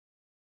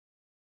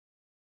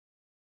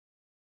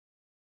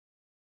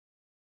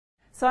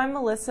So I'm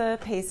Melissa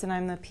Payson.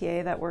 I'm the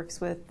PA that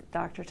works with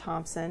Dr.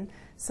 Thompson.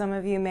 Some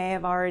of you may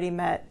have already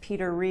met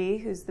Peter Ree,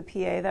 who's the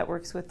PA that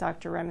works with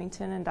Dr.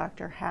 Remington and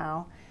Dr.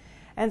 Howe.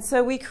 And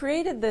so we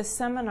created this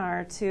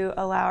seminar to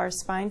allow our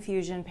spine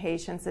fusion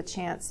patients a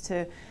chance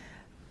to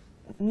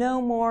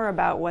know more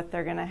about what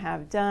they're going to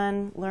have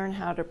done, learn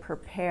how to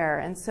prepare.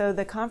 And so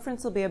the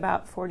conference will be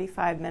about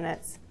 45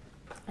 minutes.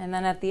 And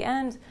then at the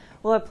end,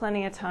 we'll have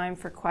plenty of time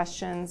for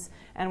questions,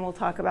 and we'll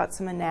talk about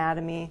some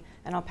anatomy,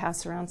 and I'll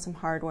pass around some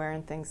hardware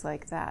and things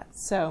like that.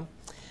 So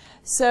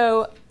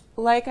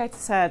like I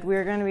said,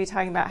 we're going to be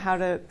talking about how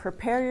to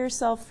prepare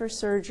yourself for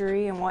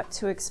surgery and what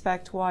to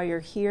expect while you're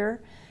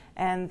here,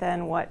 and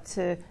then what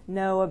to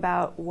know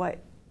about what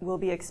will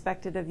be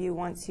expected of you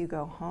once you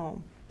go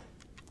home.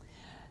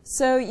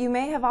 So you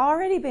may have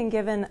already been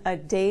given a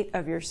date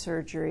of your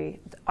surgery.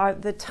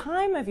 The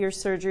time of your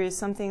surgery is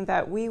something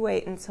that we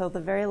wait until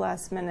the very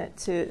last minute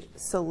to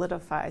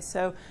solidify.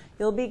 So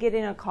you'll be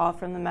getting a call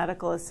from the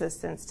medical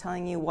assistants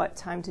telling you what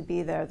time to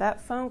be there. That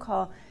phone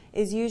call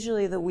is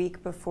usually the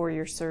week before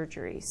your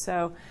surgery.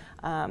 So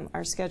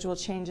our schedule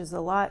changes a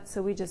lot,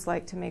 so we just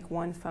like to make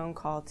one phone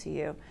call to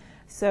you.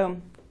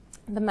 So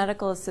the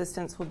medical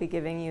assistants will be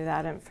giving you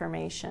that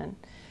information.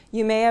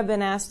 You may have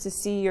been asked to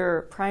see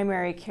your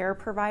primary care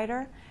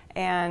provider,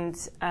 and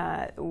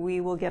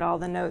we will get all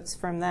the notes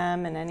from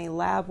them, and any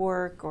lab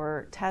work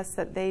or tests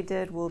that they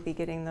did, we'll be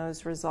getting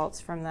those results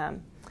from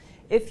them.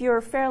 If you're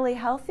fairly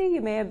healthy,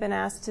 you may have been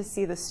asked to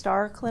see the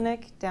STAR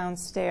clinic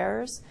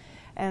downstairs,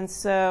 and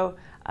so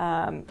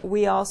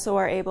we also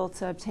are able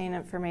to obtain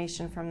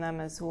information from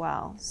them as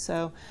well.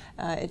 So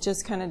it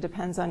just kind of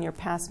depends on your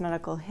past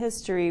medical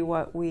history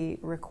what we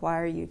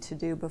require you to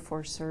do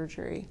before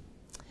surgery.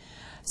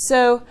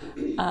 So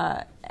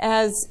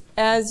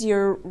as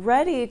you're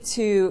ready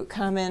to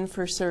come in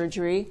for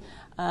surgery,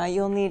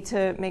 you'll need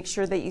to make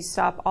sure that you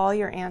stop all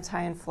your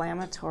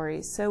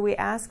anti-inflammatories. So we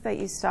ask that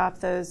you stop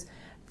those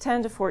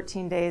 10 to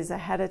 14 days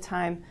ahead of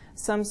time.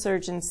 Some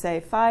surgeons say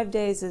 5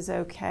 days is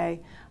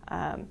okay.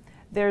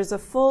 There's a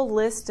full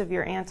list of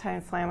your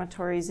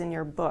anti-inflammatories in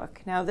your book.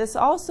 Now this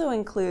also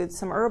includes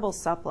some herbal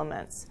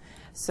supplements.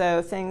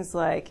 So things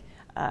like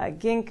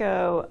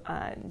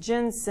ginkgo,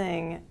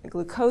 ginseng,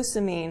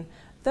 glucosamine.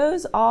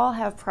 Those all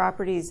have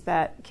properties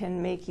that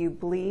can make you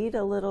bleed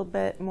a little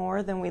bit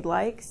more than we'd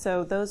like,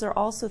 so those are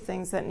also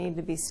things that need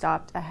to be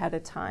stopped ahead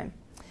of time.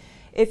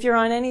 If you're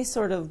on any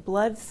sort of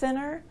blood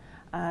thinner,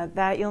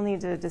 that you'll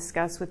need to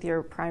discuss with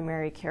your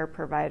primary care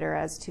provider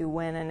as to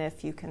when and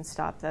if you can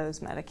stop those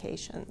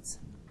medications.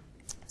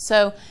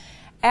 So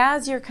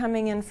as you're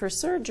coming in for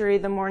surgery,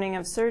 the morning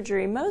of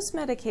surgery, most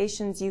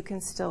medications you can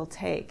still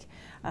take.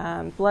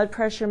 Blood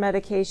pressure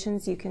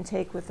medications you can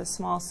take with a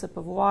small sip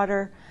of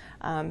water.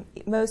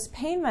 Most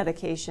pain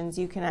medications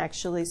you can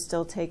actually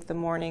still take the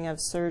morning of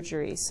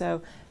surgery.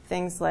 So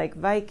things like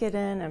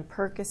Vicodin and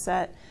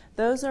Percocet,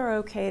 those are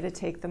okay to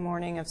take the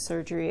morning of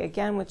surgery,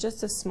 again with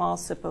just a small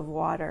sip of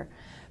water,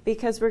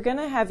 because we're going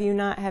to have you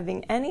not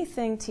having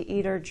anything to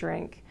eat or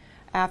drink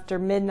after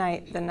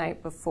midnight the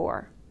night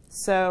before.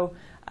 So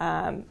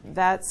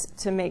that's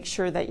to make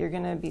sure that you're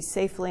going to be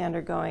safely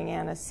undergoing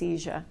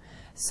anesthesia.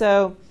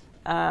 So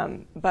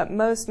but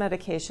most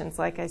medications,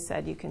 like I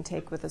said, you can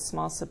take with a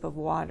small sip of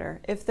water.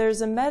 If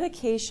there's a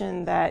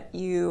medication that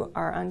you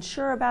are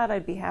unsure about,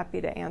 I'd be happy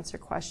to answer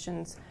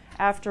questions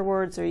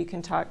afterwards, or you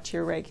can talk to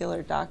your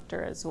regular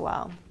doctor as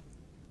well.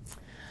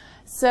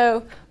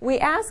 So we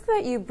ask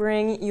that you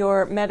bring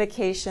your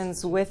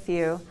medications with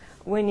you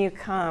when you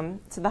come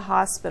to the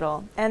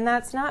hospital, and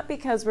that's not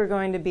because we're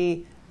going to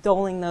be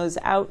doling those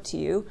out to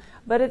you,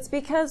 but it's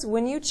because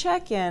when you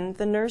check in,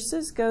 the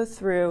nurses go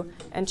through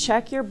and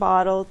check your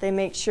bottle. They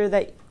make sure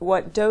that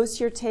what dose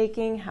you're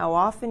taking, how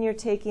often you're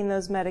taking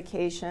those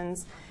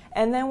medications,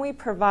 and then we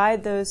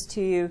provide those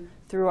to you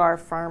through our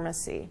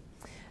pharmacy.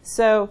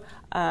 So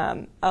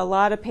a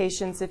lot of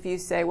patients, if you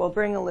say, well,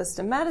 bring a list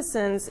of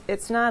medicines,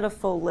 it's not a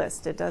full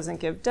list. It doesn't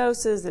give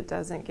doses, it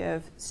doesn't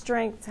give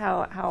strength,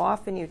 how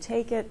often you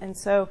take it, and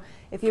so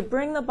if you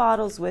bring the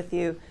bottles with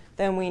you,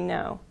 then we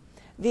know.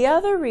 The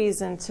other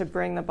reason to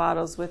bring the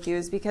bottles with you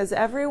is because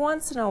every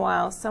once in a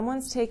while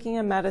someone's taking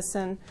a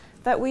medicine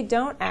that we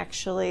don't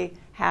actually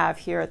have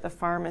here at the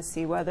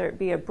pharmacy, whether it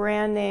be a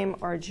brand name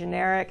or a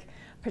generic,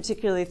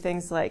 particularly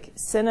things like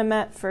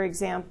Cinemet, for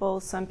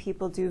example. Some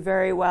people do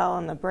very well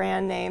on the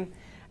brand name,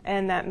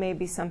 and that may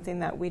be something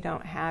that we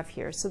don't have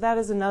here. So that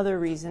is another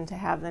reason to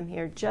have them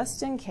here,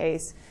 just in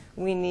case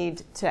we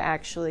need to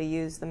actually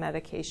use the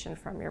medication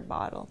from your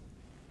bottle.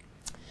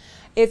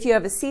 If you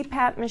have a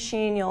CPAP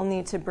machine, you'll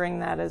need to bring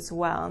that as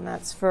well, and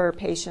that's for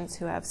patients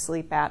who have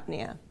sleep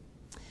apnea.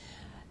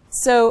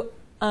 So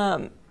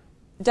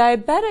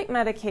diabetic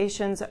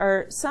medications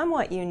are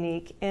somewhat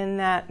unique in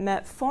that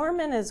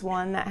metformin is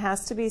one that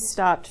has to be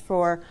stopped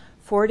for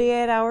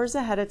 48 hours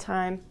ahead of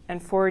time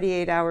and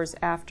 48 hours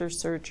after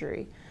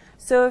surgery.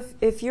 So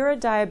if you're a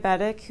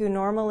diabetic who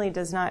normally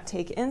does not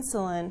take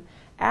insulin,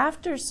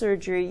 after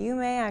surgery you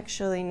may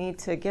actually need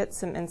to get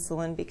some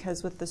insulin,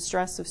 because with the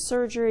stress of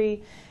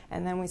surgery,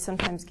 and then we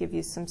sometimes give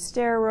you some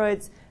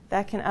steroids,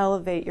 that can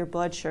elevate your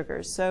blood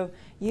sugars. So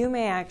you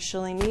may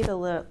actually need a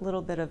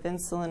little bit of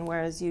insulin,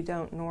 whereas you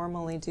don't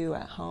normally do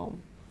at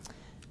home.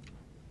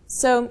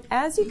 So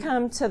as you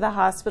come to the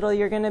hospital,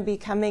 you're going to be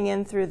coming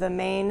in through the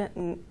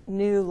main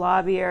new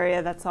lobby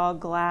area that's all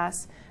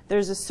glass.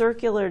 There's a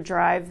circular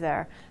drive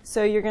there.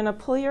 So you're going to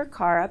pull your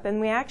car up, and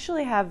we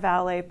actually have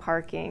valet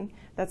parking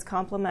that's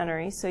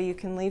complimentary. So you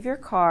can leave your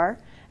car,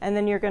 and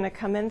then you're going to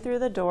come in through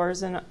the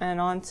doors, and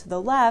on to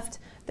the left,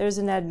 there's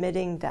an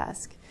admitting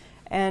desk.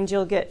 And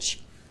you'll get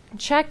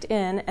checked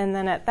in, and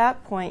then at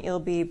that point, you'll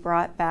be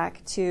brought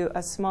back to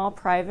a small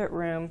private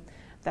room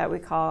that we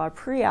call our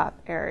pre-op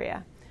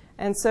area.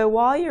 And so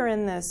while you're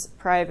in this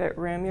private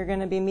room, you're going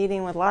to be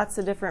meeting with lots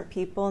of different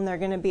people, and they're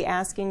going to be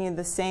asking you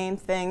the same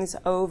things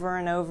over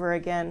and over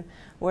again.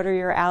 What are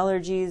your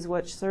allergies?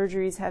 What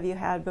surgeries have you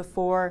had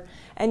before?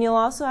 And you'll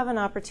also have an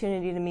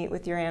opportunity to meet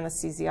with your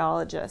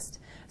anesthesiologist.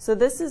 So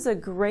this is a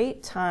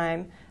great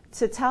time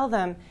to tell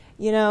them,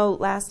 you know,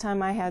 last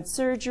time I had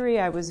surgery,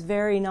 I was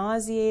very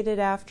nauseated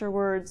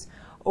afterwards.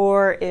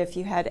 Or if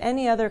you had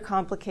any other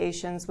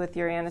complications with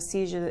your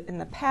anesthesia in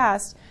the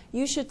past,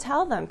 you should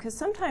tell them, because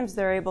sometimes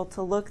they're able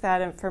to look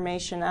that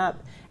information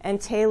up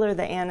and tailor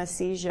the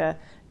anesthesia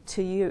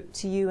to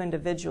you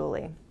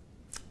individually.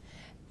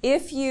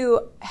 If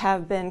you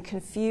have been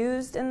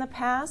confused in the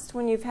past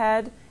when you've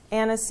had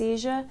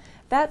anesthesia,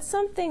 that's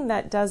something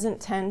that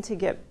doesn't tend to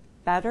get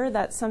better.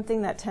 That's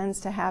something that tends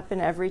to happen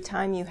every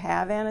time you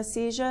have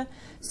anesthesia.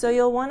 So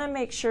you'll want to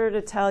make sure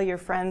to tell your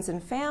friends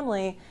and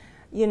family,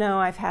 you know,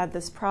 I've had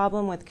this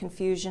problem with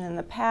confusion in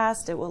the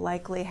past. It will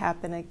likely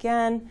happen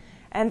again.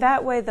 And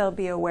that way they'll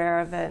be aware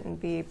of it and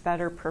be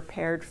better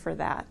prepared for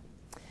that.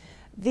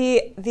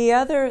 The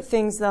other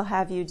things they'll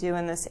have you do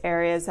in this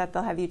area is that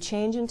they'll have you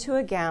change into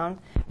a gown.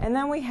 And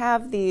then we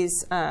have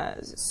these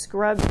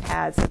scrub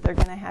pads that they're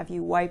going to have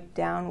you wipe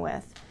down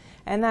with.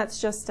 And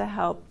that's just to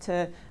help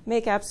to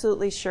make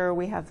absolutely sure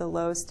we have the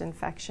lowest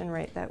infection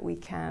rate that we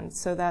can.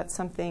 So that's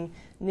something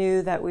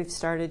new that we've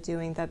started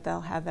doing that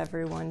they'll have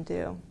everyone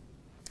do.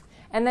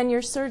 And then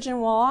your surgeon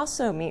will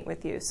also meet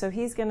with you. So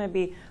he's going to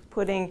be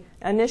putting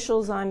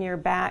initials on your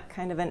back,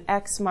 kind of an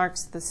X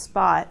marks the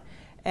spot.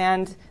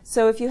 And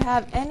so if you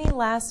have any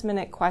last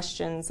minute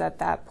questions at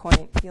that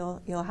point,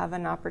 you'll have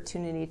an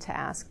opportunity to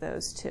ask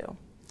those too.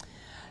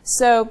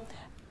 So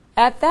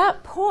at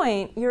that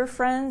point, your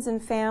friends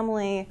and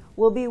family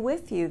will be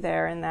with you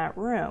there in that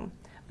room.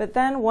 But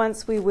then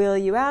once we wheel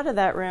you out of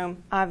that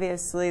room,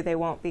 obviously they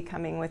won't be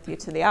coming with you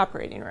to the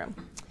operating room.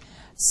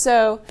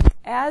 So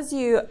as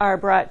you are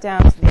brought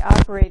down to the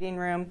operating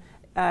room,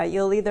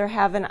 you'll either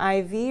have an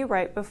IV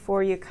right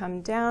before you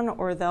come down,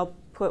 or they'll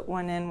put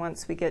one in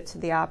once we get to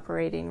the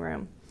operating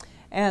room.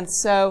 And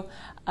so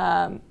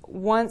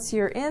once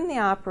you're in the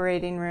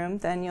operating room,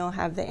 then you'll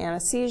have the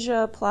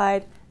anesthesia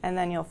applied, and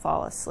then you'll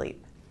fall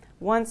asleep.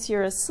 Once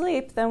you're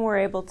asleep, then we're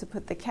able to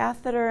put the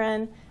catheter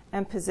in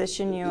and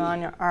position you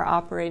on our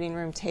operating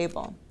room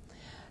table.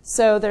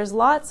 So there's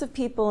lots of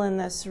people in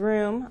this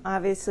room,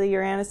 obviously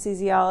your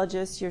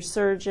anesthesiologist, your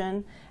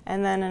surgeon,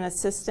 and then an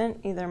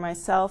assistant, either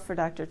myself or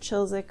Dr.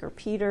 Chilzik or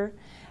Peter.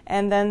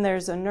 And then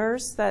there's a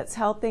nurse that's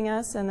helping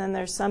us, and then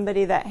there's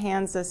somebody that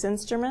hands us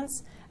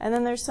instruments, and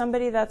then there's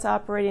somebody that's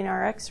operating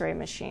our x-ray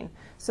machine.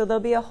 So there'll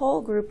be a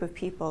whole group of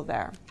people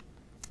there.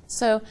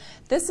 So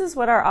this is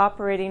what our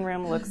operating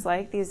room looks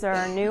like. These are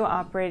our new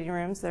operating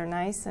rooms. They're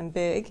nice and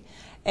big.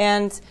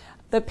 And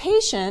the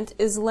patient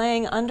is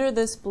laying under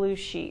this blue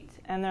sheet,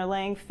 and they're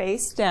laying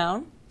face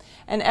down,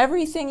 and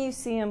everything you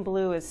see in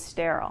blue is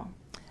sterile.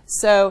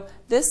 So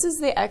this is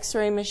the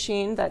x-ray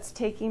machine that's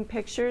taking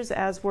pictures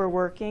as we're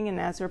working and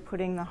as we're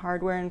putting the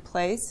hardware in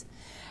place.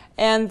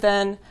 And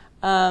then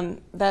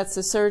that's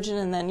the surgeon,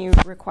 and then you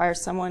require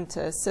someone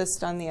to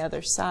assist on the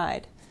other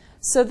side.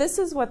 So this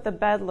is what the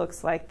bed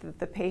looks like that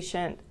the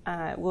patient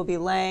will be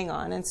laying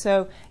on. And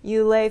so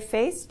you lay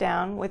face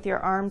down with your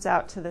arms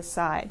out to the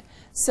side.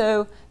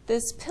 So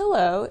this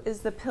pillow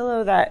is the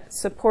pillow that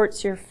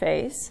supports your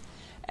face,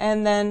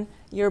 and then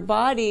your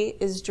body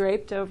is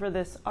draped over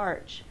this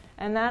arch,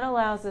 and that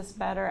allows us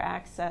better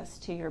access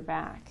to your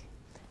back.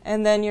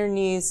 And then your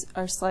knees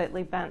are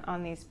slightly bent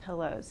on these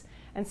pillows.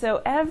 And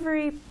so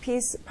every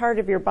part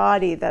of your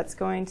body that's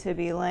going to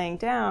be laying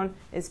down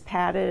is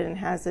padded and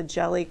has a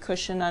jelly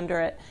cushion under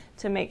it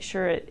to make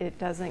sure it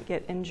doesn't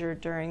get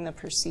injured during the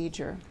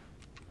procedure.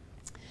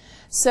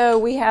 So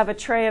we have a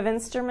tray of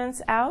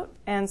instruments out,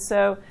 and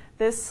so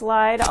this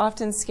slide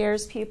often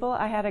scares people.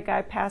 I had a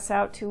guy pass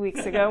out 2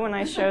 weeks ago when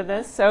I showed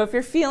this, so if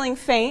you're feeling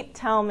faint,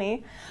 tell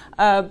me.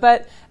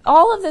 But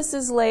all of this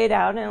is laid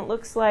out, and it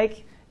looks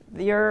like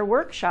your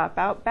workshop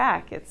out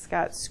back. It's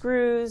got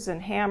screws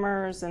and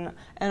hammers and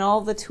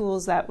all the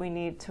tools that we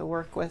need to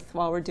work with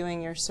while we're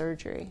doing your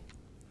surgery.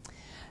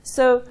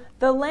 So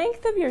the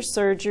length of your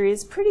surgery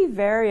is pretty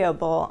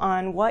variable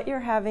on what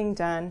you're having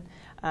done.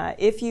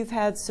 If you've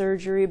had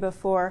surgery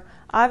before,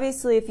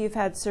 obviously if you've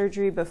had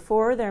surgery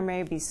before, there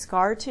may be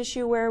scar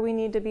tissue where we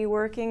need to be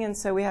working, and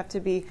so we have to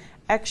be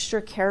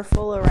extra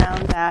careful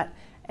around that,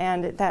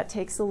 and that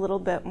takes a little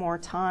bit more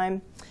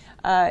time.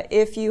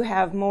 If you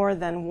have more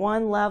than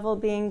one level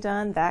being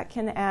done, that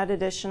can add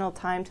additional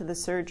time to the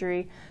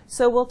surgery.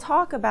 So we'll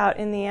talk about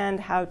in the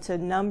end how to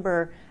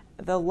number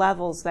the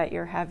levels that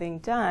you're having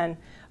done.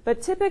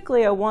 But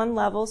typically a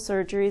one-level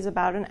surgery is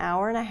about an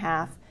hour and a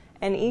half,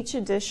 and each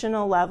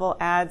additional level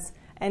adds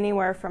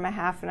anywhere from a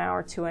half an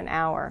hour to an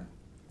hour.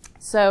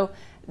 So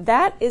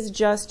that is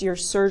just your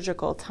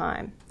surgical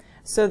time.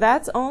 So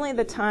that's only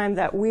the time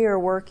that we are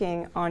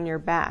working on your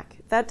back.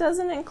 That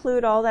doesn't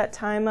include all that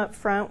time up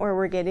front where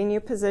we're getting you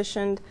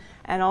positioned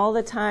and all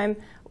the time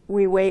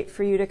we wait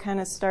for you to kind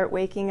of start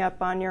waking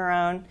up on your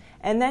own,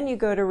 and then you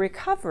go to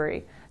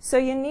recovery. So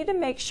you need to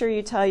make sure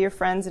you tell your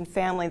friends and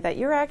family that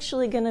you're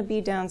actually going to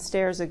be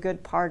downstairs a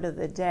good part of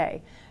the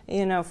day,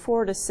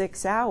 4 to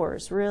 6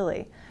 hours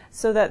really,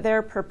 so that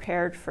they're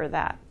prepared for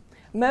that.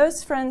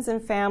 Most friends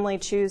and family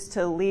choose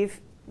to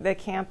leave the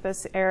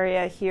campus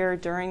area here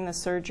during the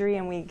surgery,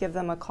 and we give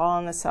them a call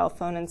on the cell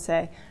phone and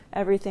say,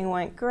 everything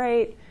went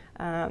great,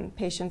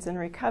 patient's in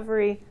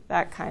recovery,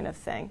 that kind of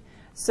thing.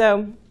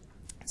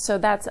 So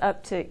that's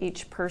up to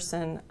each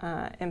person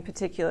in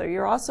particular.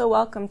 You're also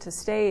welcome to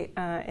stay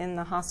in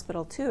the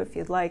hospital too if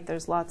you'd like.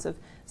 There's lots of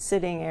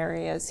sitting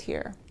areas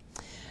here.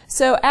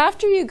 So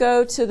after you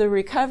go to the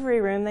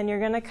recovery room, then you're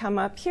going to come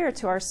up here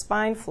to our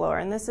spine floor,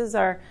 and this is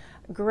our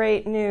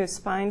great new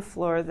spine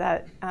floor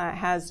that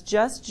has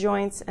just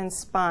joints and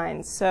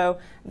spines. So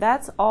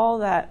that's all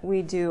that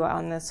we do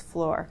on this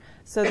floor.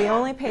 So the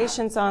only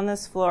patients on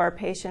this floor are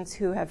patients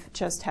who have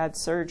just had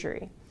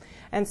surgery.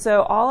 And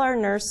so all our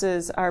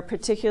nurses are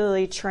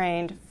particularly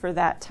trained for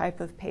that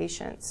type of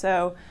patient.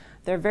 So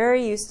they're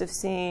very used to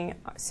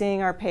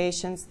seeing our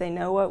patients. They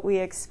know what we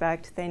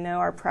expect. They know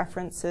our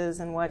preferences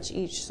and what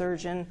each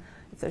surgeon,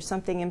 if there's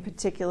something in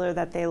particular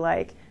that they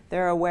like,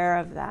 they're aware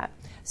of that.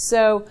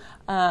 So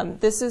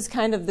this is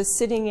kind of the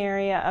sitting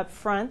area up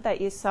front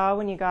that you saw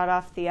when you got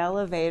off the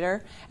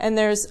elevator. And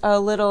there's a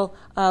little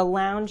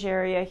lounge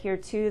area here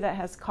too that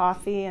has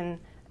coffee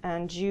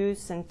and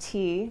juice and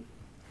tea.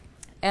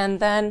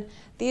 And then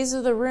these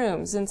are the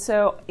rooms. And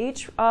so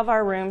each of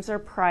our rooms are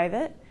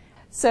private.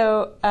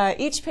 So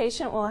each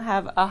patient will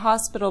have a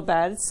hospital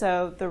bed,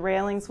 so the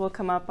railings will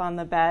come up on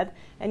the bed,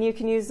 and you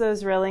can use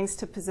those railings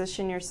to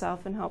position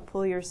yourself and help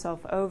pull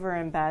yourself over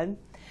in bed.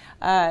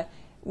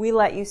 We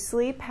let you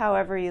sleep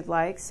however you'd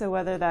like, so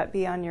whether that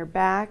be on your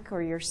back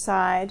or your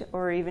side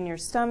or even your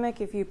stomach,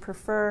 if you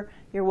prefer,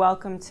 you're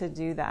welcome to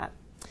do that.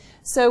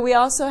 So we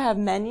also have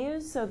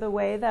menus. So the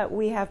way that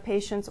we have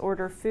patients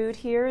order food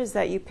here is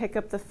that you pick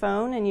up the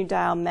phone and you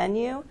dial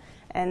menu,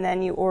 and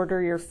then you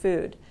order your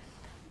food.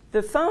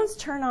 The phones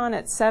turn on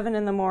at 7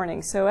 in the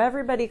morning, so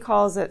everybody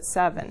calls at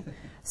 7.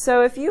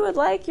 So if you would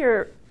like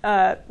your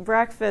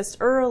breakfast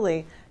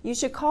early, you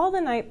should call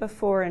the night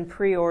before and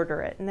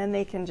pre-order it, and then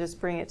they can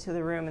just bring it to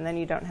the room, and then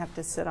you don't have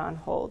to sit on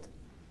hold.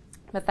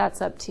 But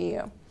that's up to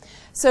you.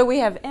 So we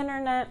have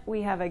internet,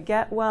 we have a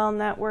Get Well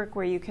network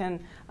where you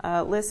can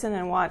listen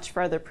and watch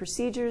for other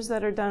procedures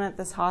that are done at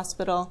this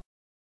hospital.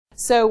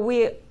 So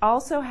we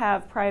also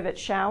have private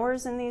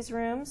showers in these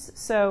rooms.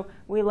 So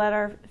we let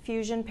our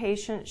fusion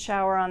patients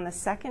shower on the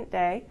second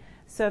day.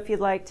 So if you'd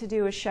like to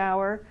do a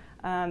shower,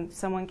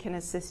 someone can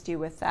assist you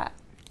with that.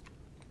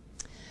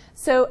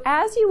 So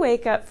as you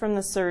wake up from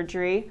the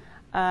surgery,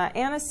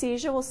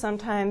 anesthesia will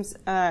sometimes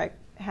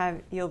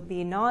you'll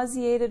be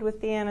nauseated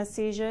with the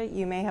anesthesia.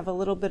 You may have a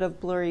little bit of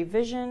blurry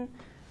vision,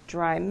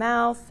 dry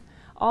mouth.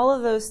 All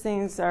of those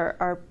things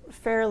are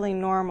fairly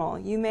normal.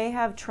 You may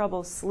have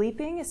trouble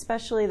sleeping,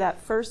 especially that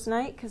first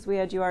night because we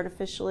had you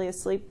artificially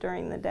asleep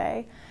during the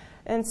day.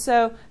 And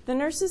so the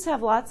nurses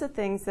have lots of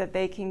things that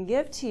they can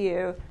give to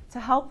you to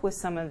help with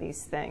some of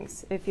these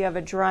things. If you have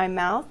a dry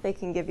mouth, they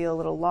can give you a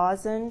little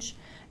lozenge.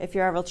 If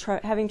you're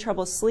having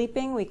trouble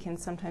sleeping, we can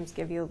sometimes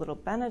give you a little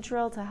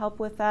Benadryl to help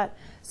with that.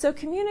 So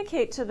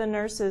communicate to the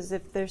nurses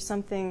if there's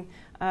something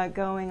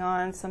going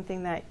on,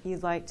 something that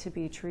you'd like to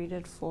be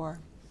treated for.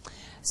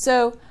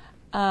 So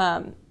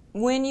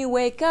when you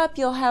wake up,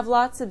 you'll have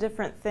lots of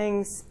different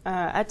things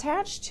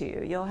attached to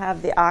you. You'll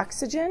have the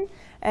oxygen,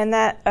 and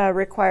that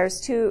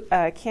requires 2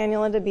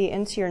 cannula to be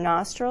into your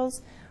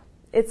nostrils.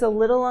 It's a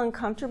little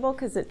uncomfortable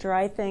because it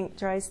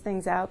dries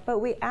things out, but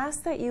we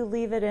ask that you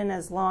leave it in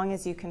as long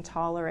as you can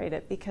tolerate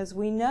it, because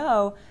we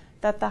know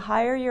that the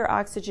higher your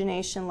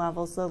oxygenation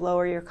levels, the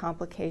lower your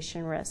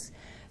complication risk.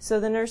 So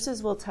the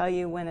nurses will tell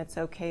you when it's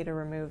okay to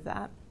remove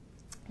that.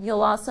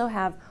 You'll also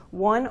have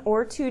 1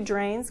 or 2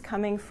 drains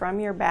coming from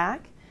your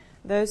back.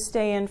 Those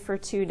stay in for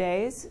 2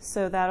 days,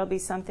 so that'll be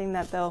something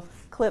that they'll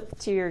clip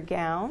to your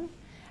gown.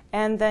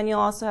 And then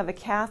you'll also have a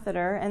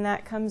catheter, and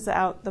that comes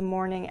out the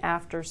morning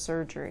after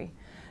surgery.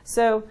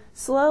 So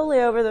slowly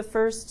over the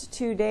first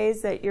 2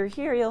 days that you're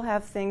here, you'll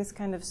have things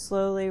kind of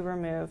slowly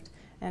removed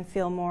and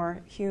feel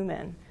more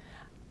human.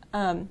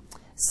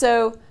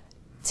 So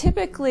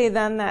typically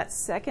then that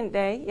second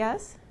day,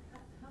 yes?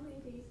 How many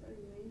days are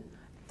you in?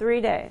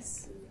 3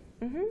 days.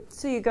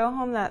 So you go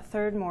home that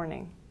 3rd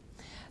morning.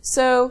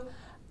 So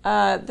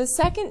The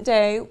second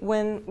day,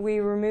 when we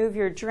remove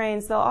your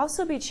drains, they'll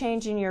also be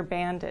changing your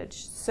bandage.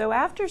 So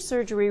after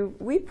surgery,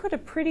 we put a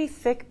pretty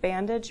thick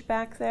bandage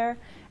back there,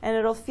 and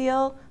it'll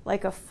feel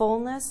like a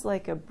fullness,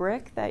 like a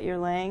brick that you're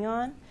laying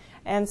on.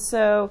 And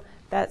so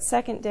that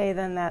second day,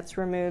 then that's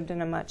removed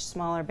and a much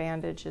smaller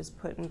bandage is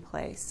put in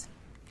place.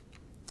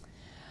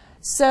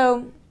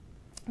 So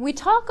we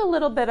talk a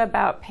little bit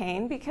about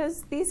pain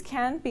because these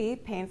can be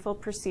painful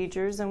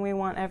procedures and we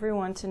want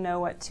everyone to know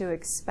what to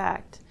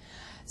expect.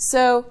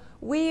 So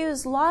we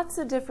use lots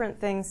of different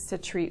things to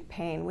treat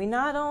pain. We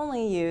not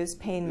only use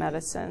pain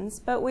medicines,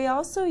 but we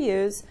also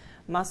use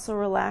muscle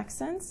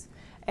relaxants,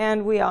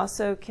 and we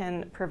also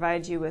can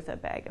provide you with a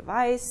bag of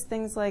ice,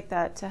 things like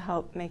that, to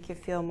help make you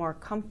feel more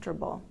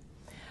comfortable.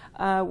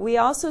 We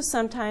also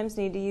sometimes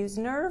need to use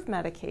nerve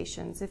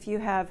medications. If you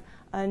have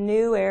a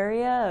new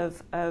area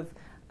of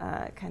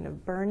kind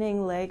of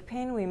burning leg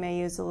pain, we may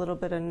use a little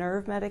bit of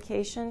nerve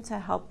medication to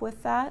help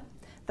with that.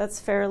 That's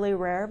fairly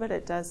rare, but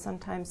it does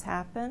sometimes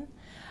happen.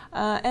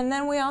 And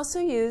then we also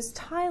use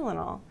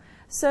Tylenol.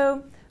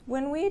 So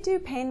when we do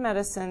pain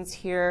medicines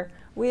here,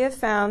 we have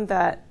found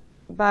that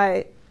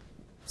by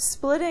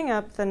splitting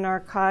up the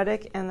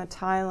narcotic and the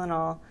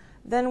Tylenol,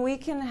 then we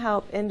can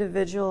help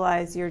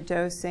individualize your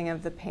dosing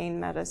of the pain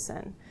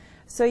medicine.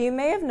 So you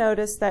may have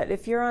noticed that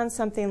if you're on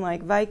something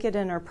like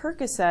Vicodin or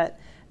Percocet,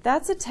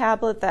 that's a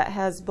tablet that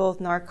has both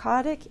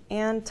narcotic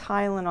and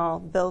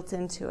Tylenol built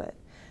into it.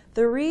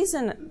 The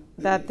reason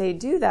that they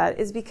do that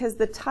is because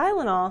the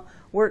Tylenol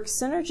works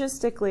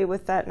synergistically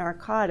with that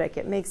narcotic.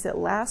 It makes it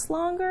last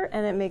longer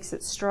and it makes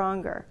it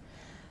stronger.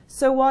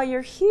 So while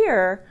you're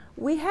here,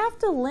 we have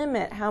to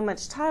limit how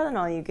much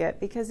Tylenol you get,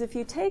 because if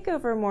you take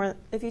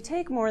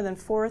more than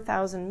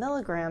 4,000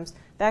 milligrams,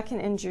 that can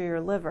injure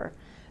your liver.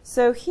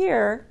 So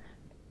here,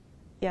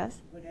 yes?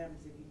 What happens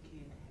if you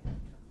can't have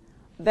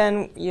it?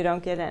 Then you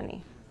don't get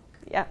any.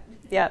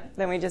 Yeah,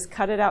 then we just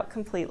cut it out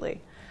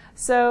completely.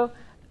 So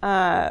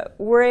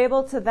we're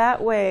able to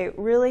that way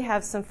really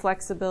have some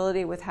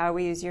flexibility with how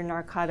we use your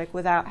narcotic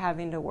without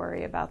having to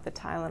worry about the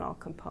Tylenol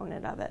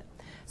component of it.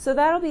 So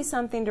that'll be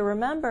something to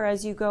remember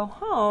as you go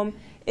home.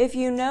 If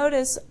you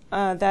notice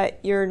that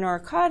your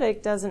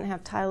narcotic doesn't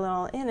have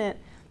Tylenol in it,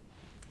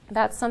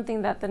 that's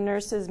something that the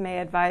nurses may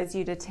advise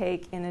you to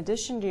take in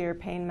addition to your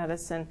pain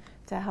medicine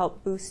to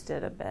help boost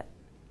it a bit.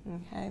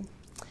 Okay.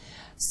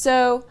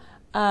 So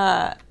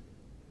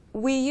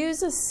we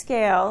use a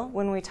scale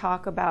when we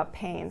talk about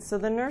pain. So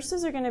the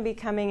nurses are going to be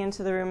coming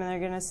into the room and they're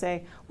going to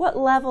say, what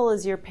level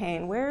is your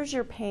pain? Where is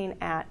your pain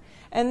at?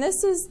 And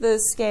this is the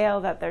scale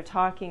that they're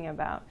talking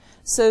about.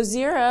 So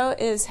 0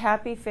 is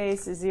happy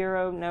face,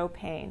 0, no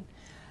pain.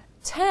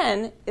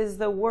 10 is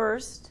the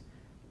worst,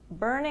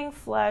 burning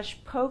flesh,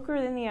 poker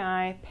in the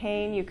eye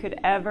pain you could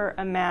ever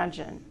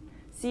imagine.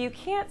 So you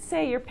can't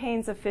say your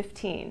pain's a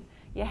 15.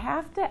 You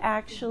have to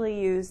actually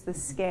use the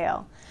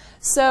scale.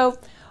 So,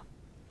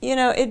 you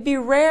know, it'd be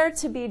rare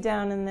to be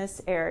down in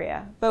this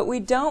area, but we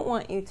don't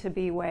want you to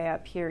be way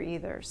up here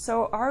either.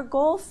 So our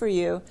goal for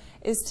you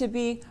is to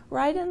be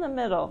right in the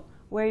middle,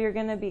 where you're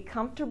going to be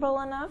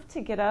comfortable enough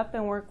to get up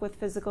and work with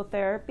physical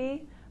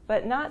therapy,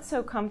 but not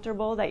so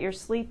comfortable that you're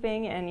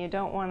sleeping and you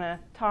don't want to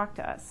talk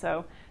to us.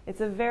 So it's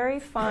a very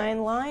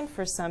fine line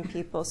for some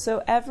people.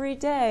 So every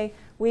day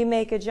we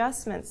make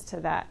adjustments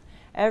to that.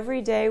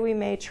 Every day we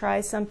may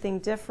try something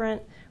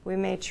different. We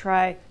may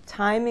try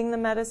timing the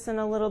medicine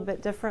a little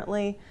bit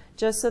differently,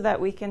 just so that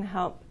we can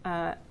help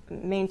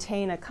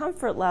maintain a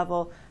comfort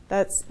level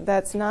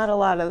that's not a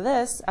lot of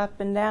this up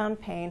and down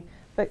pain,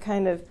 but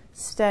kind of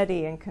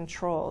steady and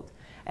controlled.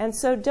 And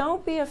so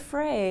don't be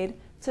afraid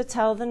to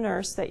tell the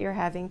nurse that you're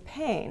having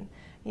pain.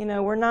 You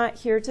know, we're not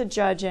here to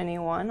judge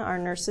anyone. Our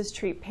nurses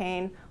treat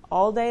pain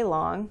all day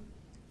long.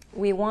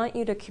 We want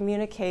you to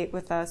communicate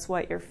with us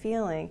what you're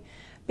feeling,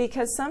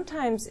 because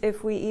sometimes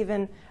if we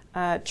even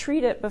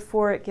treat it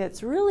before it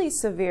gets really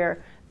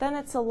severe, then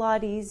it's a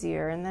lot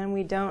easier, and then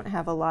we don't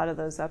have a lot of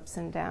those ups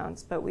and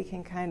downs, but we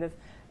can kind of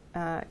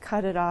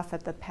cut it off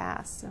at the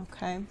pass,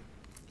 okay?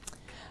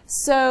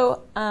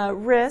 So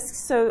risks,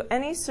 so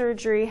any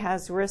surgery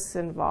has risks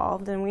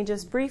involved, and we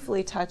just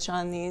briefly touch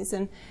on these.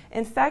 And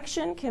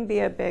infection can be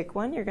a big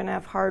one. You're going to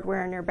have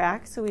hardware in your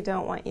back, so we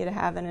don't want you to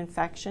have an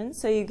infection.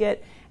 So you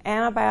get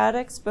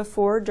antibiotics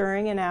before,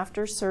 during, and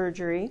after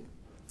surgery.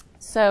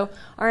 So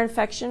our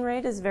infection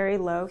rate is very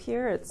low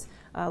here. It's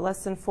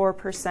less than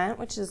 4%,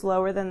 which is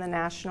lower than the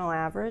national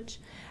average.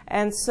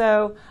 And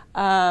so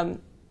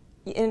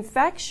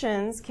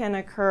infections can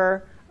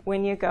occur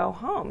when you go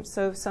home.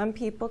 So some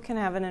people can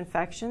have an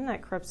infection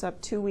that creeps up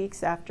 2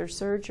 weeks after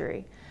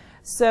surgery.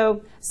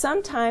 So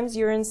sometimes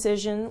your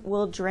incision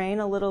will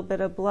drain a little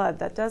bit of blood.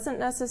 That doesn't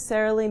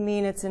necessarily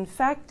mean it's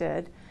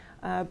infected,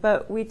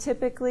 but we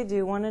typically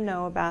do want to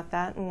know about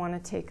that and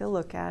want to take a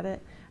look at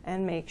it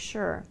and make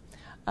sure.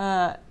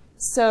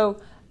 So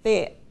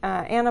the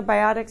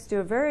antibiotics do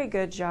a very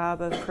good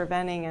job of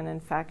preventing an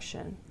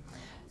infection.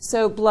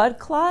 So blood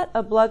clot,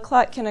 a blood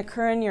clot can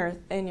occur in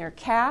your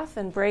calf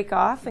and break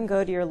off and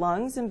go to your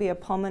lungs and be a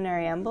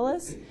pulmonary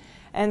embolus.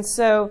 And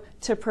so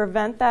to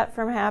prevent that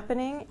from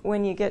happening,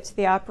 when you get to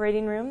the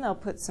operating room, they'll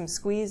put some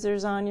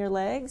squeezers on your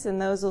legs,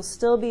 and those will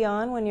still be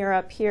on when you're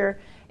up here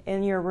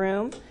in your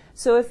room.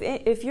 So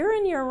if you're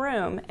in your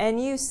room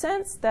and you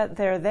sense that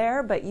they're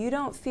there but you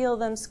don't feel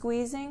them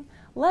squeezing,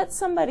 let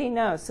somebody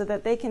know so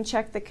that they can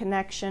check the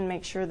connection,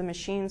 make sure the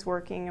machine's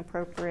working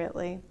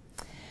appropriately.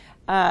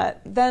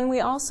 Then we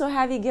also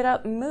have you get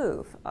up and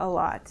move a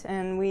lot,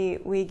 and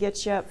we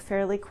get you up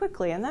fairly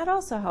quickly, and that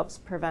also helps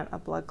prevent a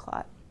blood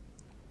clot.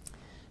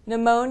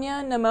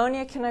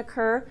 Pneumonia can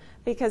occur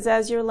because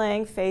as you're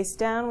laying face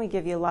down, we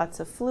give you lots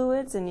of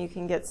fluids, and you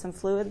can get some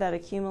fluid that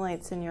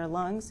accumulates in your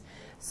lungs.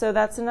 So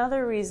that's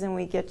another reason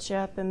we get you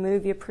up and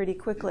move you pretty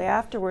quickly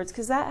afterwards,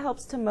 because that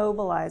helps to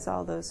mobilize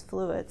all those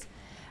fluids.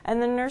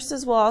 And the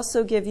nurses will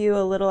also give you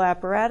a little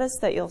apparatus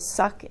that you'll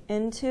suck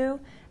into,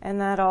 and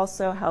that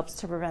also helps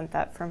to prevent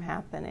that from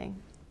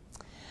happening.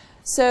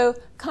 So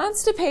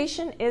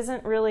constipation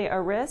isn't really a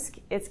risk.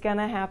 It's going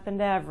to happen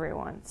to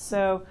everyone.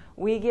 So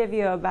we give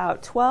you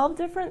about 12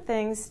 different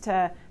things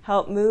to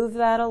help move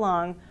that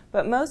along,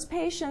 but most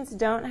patients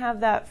don't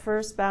have that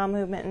first bowel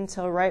movement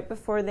until right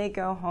before they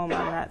go home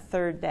on that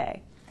third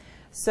day.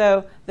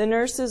 So the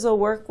nurses will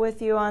work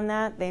with you on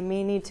that. They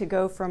may need to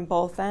go from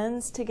both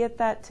ends to get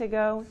that to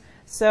go.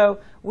 So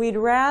we'd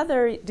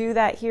rather do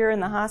that here in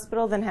the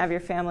hospital than have your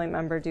family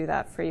member do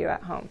that for you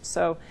at home.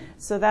 So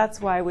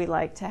that's why we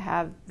like to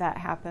have that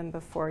happen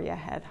before you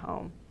head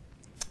home.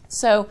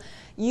 So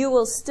you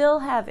will still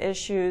have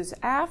issues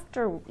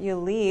after you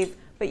leave,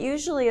 but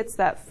usually it's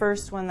that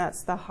first one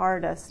that's the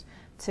hardest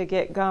to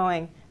get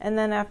going. And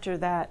then after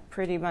that,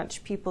 pretty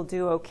much people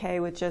do okay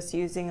with just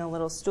using a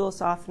little stool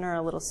softener,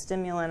 a little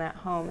stimulant at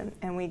home,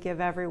 and we give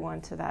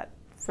everyone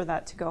for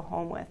that to go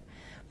home with.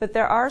 But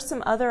there are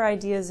some other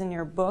ideas in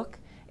your book.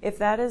 If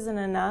that isn't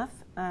enough,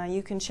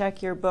 you can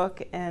check your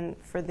book and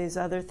for these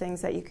other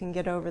things that you can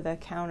get over the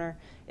counter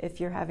if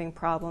you're having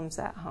problems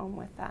at home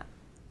with that.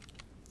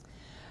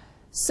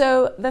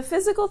 So the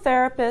physical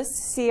therapists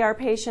see our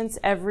patients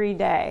every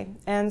day,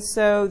 and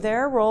so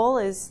their role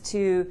is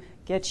to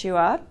get you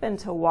up and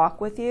to walk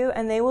with you,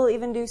 and they will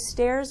even do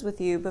stairs with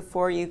you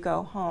before you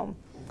go home.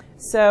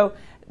 So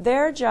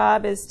their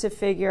job is to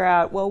figure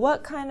out, well,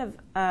 what kind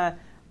of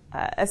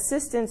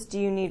assistance do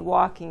you need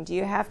walking? Do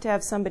you have to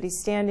have somebody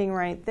standing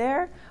right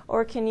there,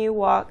 or can you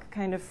walk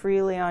kind of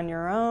freely on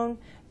your own?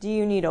 Do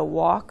you need a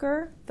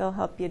walker? They'll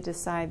help you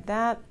decide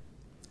that.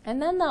 And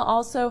then they'll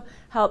also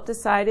help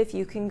decide if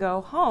you can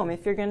go home,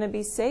 if you're going to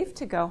be safe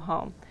to go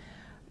home.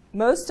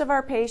 Most of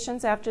our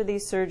patients after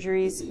these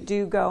surgeries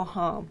do go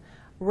home.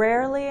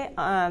 Rarely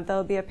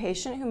there'll be a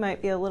patient who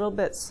might be a little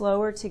bit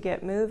slower to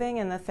get moving,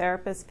 and the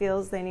therapist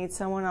feels they need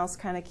someone else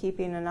kind of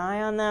keeping an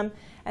eye on them,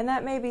 and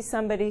that may be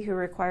somebody who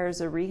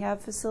requires a rehab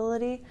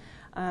facility.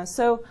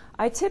 So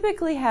I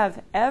typically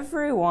have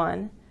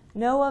everyone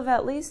know of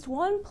at least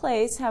one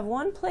place, have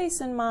one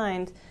place in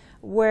mind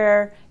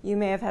where you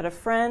may have had a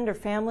friend or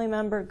family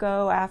member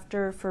go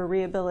after for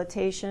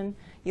rehabilitation.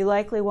 You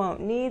likely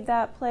won't need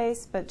that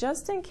place, but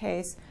just in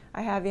case,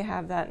 I have you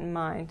have that in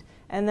mind.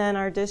 And then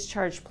our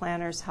discharge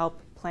planners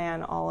help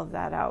plan all of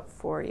that out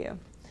for you,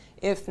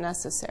 if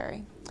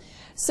necessary.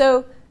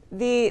 So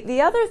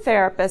the other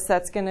therapist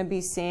that's going to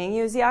be seeing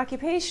you is the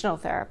occupational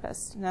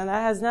therapist. Now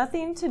that has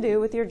nothing to do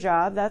with your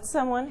job. That's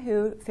someone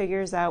who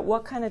figures out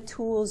what kind of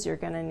tools you're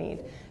going to need.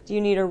 Do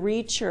you need a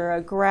reacher,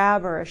 a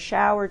grabber, a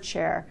shower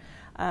chair?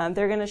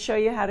 They're going to show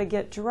you how to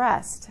get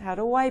dressed, how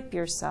to wipe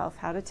yourself,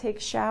 how to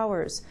take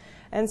showers.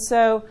 And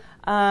so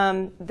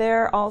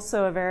they're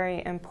also a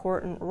very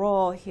important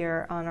role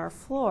here on our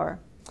floor.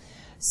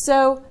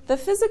 So the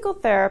physical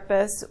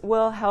therapist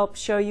will help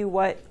show you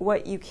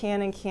what you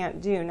can and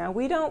can't do. Now,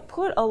 we don't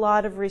put a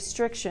lot of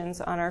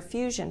restrictions on our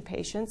fusion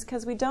patients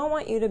because we don't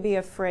want you to be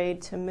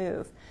afraid to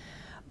move.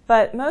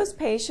 But most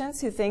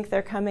patients who think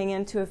they're coming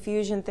into a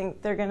fusion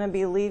think they're going to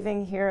be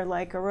leaving here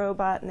like a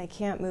robot and they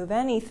can't move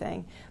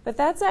anything. But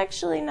that's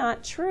actually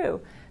not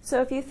true.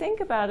 So if you think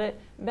about it,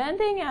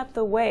 bending at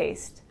the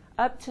waist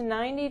up to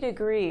 90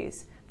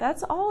 degrees,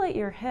 that's all at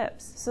your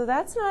hips. So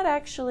that's not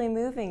actually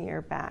moving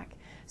your back.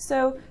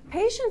 So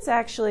patients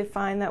actually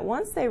find that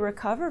once they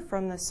recover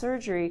from the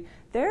surgery,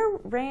 their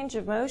range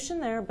of motion,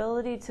 their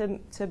ability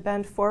to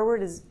bend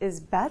forward is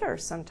better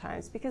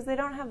sometimes because they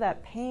don't have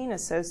that pain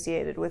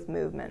associated with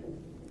movement.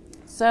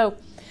 So,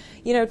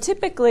 you know,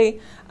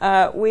 typically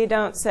we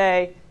don't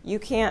say, you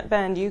can't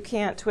bend, you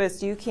can't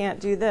twist, you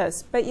can't do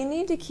this. But you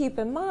need to keep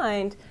in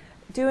mind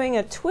doing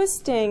a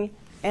twisting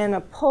and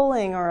a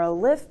pulling or a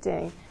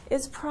lifting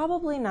is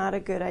probably not a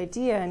good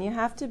idea, and you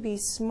have to be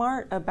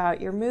smart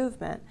about your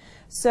movement.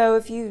 So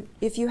if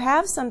you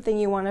have something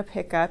you want to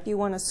pick up, you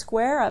want to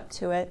square up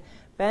to it,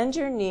 bend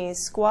your knees,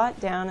 squat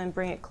down, and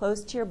bring it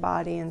close to your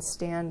body and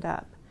stand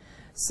up.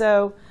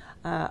 So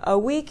a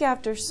week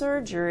after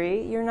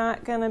surgery, you're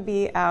not going to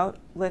be out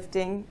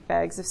lifting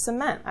bags of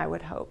cement, I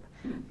would hope.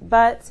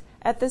 But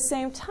at the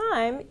same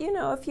time, you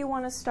know, if you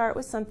want to start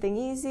with something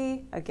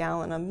easy, a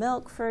gallon of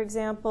milk, for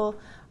example,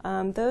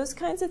 those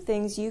kinds of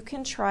things you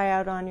can try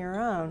out on your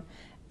own.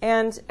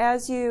 And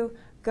as you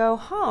go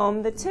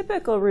home, the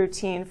typical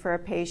routine for a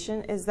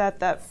patient is that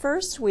that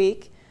first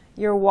week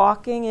you're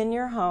walking in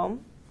your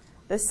home.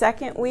 The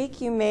second week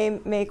you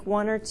may make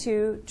 1 or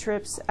 2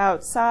 trips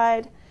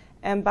outside,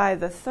 and by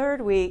the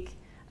third week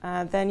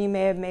then you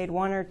may have made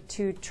 1 or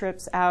 2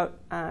 trips out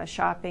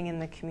shopping in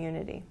the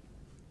community.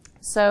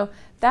 So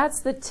that's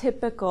the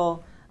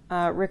typical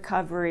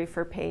recovery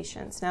for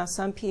patients. Now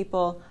some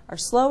people are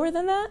slower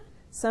than that,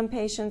 some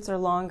patients are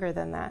longer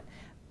than that.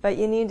 But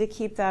you need to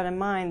keep that in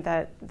mind,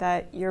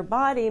 that your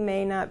body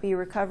may not be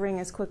recovering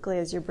as quickly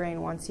as your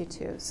brain wants you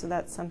to. So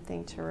that's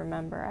something to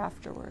remember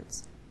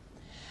afterwards.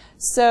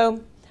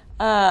 So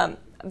the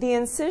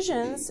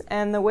incisions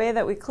and the way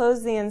that we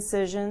close the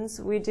incisions,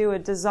 we do a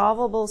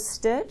dissolvable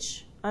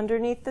stitch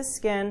underneath the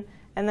skin,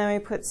 and then we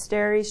put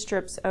steri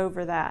strips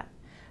over that.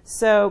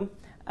 So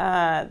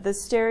the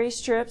steri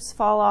strips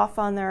fall off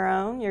on their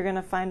own. You're going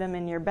to find them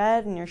in your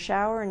bed, in your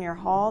shower, in your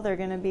hall. They're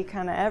going to be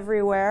kind of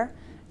everywhere.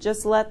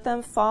 Just let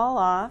them fall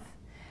off,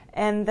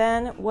 and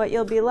then what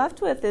you'll be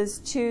left with is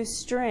 2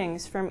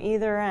 strings from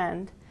either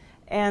end,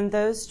 and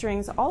those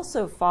strings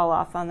also fall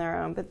off on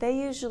their own, but they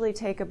usually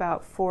take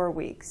about 4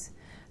 weeks.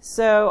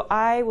 So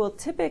I will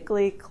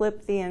typically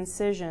clip the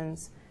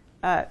incisions,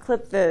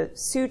 clip the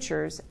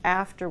sutures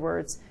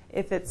afterwards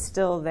if it's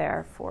still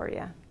there for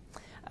you.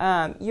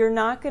 You're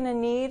not going to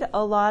need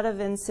a lot of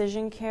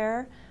incision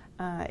care.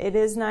 It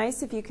is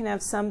nice if you can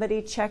have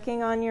somebody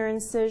checking on your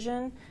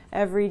incision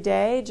every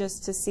day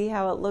just to see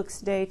how it looks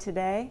day to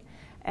day.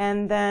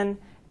 And then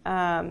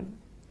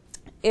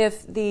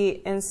if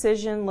the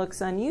incision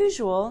looks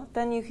unusual,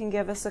 then you can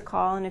give us a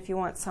call, and if you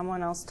want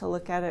someone else to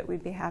look at it,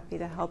 we'd be happy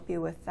to help you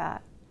with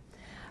that.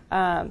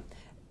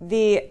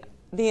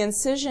 The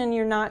incision,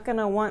 you're not going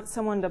to want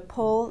someone to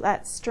pull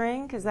that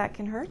string because that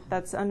can hurt.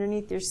 That's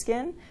underneath your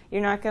skin.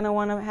 You're not going to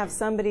want to have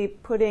somebody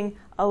putting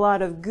a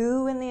lot of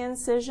goo in the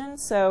incision.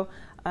 So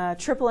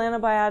triple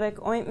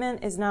antibiotic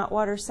ointment is not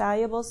water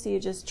soluble, so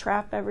you just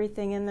trap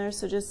everything in there.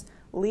 So just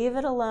leave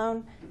it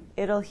alone.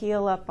 It'll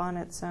heal up on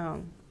its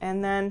own.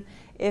 And then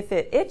if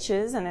it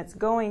itches, and it's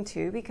going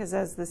to, because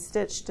as the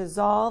stitch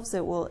dissolves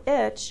it will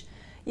itch,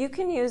 you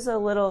can use a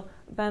little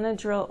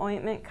Benadryl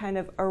ointment kind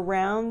of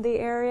around the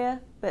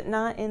area, but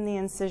not in the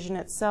incision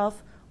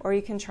itself, or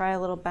you can try a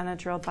little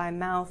Benadryl by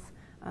mouth.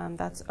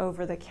 That's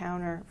over the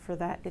counter for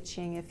that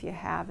itching if you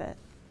have it.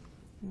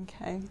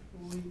 Okay.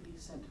 Will you be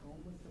sent home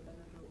with the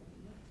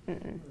Benadryl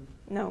ointment?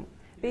 No,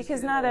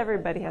 because not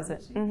everybody has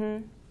it.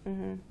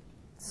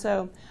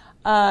 So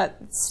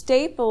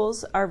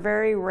staples are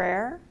very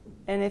rare,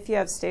 and if you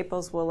have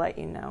staples, we'll let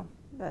you know.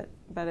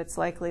 But it's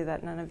likely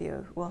that none of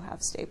you will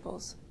have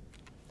staples.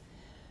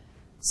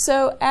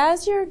 So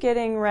as you're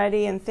getting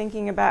ready and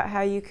thinking about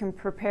how you can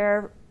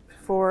prepare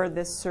for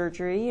this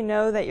surgery, you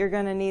know that you're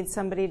going to need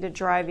somebody to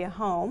drive you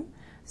home.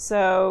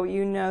 So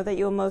you know that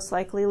you'll most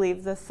likely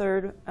leave the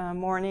 3rd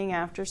morning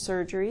after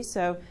surgery,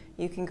 so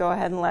you can go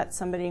ahead and let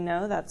somebody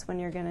know that's when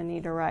you're going to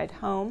need a ride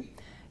home.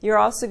 You're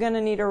also going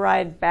to need a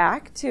ride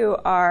back to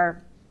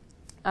our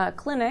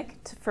clinic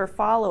for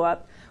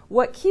follow-up.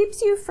 What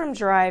keeps you from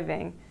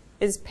driving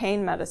is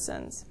pain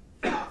medicines.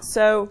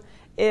 So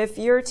if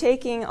you're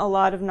taking a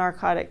lot of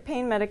narcotic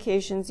pain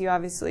medications, you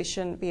obviously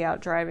shouldn't be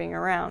out driving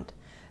around.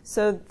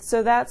 So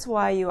that's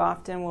why you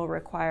often will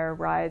require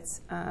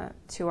rides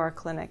to our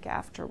clinic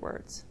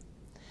afterwards.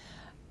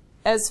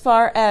 As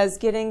far as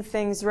getting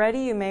things ready,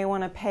 you may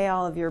want to pay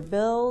all of your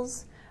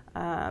bills.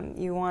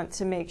 You want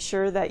to make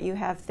sure that you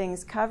have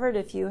things covered.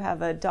 If you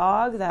have a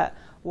dog that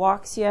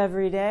walks you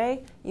every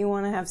day, you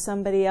want to have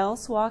somebody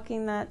else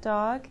walking that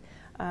dog.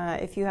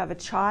 If you have a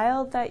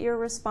child that you're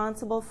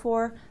responsible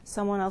for,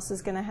 someone else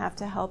is going to have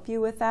to help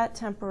you with that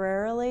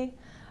temporarily.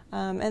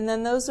 And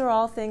then those are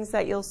all things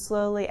that you'll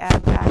slowly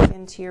add back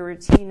into your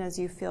routine as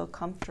you feel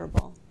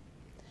comfortable.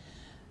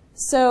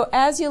 So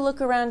as you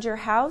look around your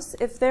house,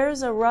 if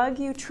there's a rug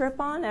you trip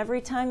on every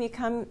time you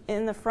come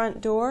in the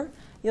front door,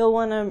 you'll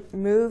want to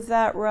move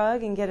that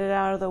rug and get it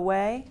out of the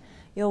way.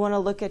 You'll want to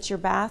look at your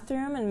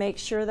bathroom and make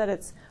sure that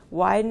it's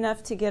wide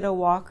enough to get a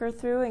walker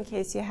through in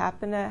case you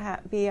happen to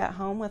be at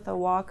home with a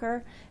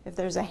walker. If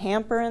there's a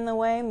hamper in the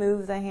way,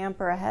 move the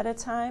hamper ahead of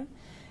time.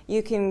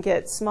 You can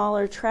get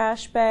smaller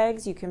trash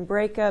bags. You can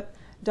break up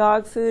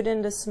dog food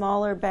into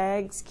smaller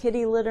bags,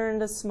 kitty litter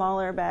into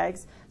smaller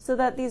bags, so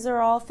that these are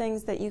all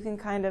things that you can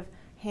kind of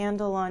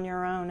handle on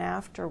your own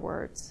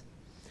afterwards.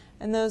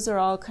 And those are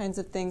all kinds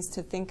of things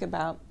to think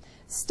about.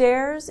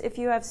 Stairs, if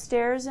you have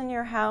stairs in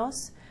your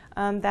house,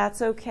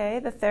 that's okay.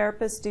 The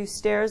therapists do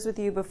stairs with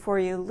you before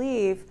you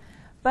leave.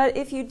 But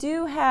if you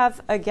do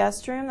have a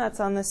guest room that's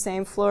on the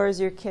same floor as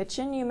your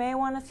kitchen, you may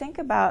want to think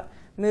about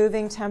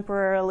moving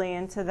temporarily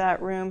into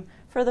that room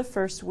for the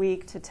first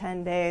week to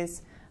 10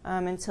 days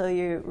until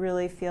you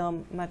really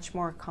feel much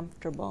more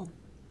comfortable.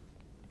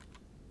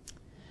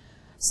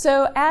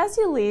 So as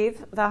you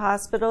leave the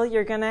hospital,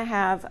 you're going to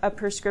have a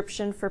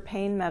prescription for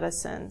pain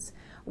medicines.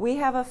 We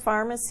have a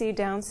pharmacy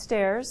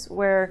downstairs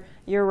where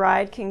your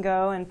ride can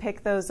go and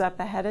pick those up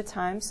ahead of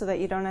time so that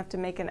you don't have to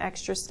make an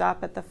extra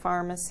stop at the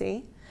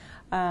pharmacy.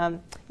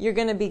 You're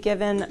going to be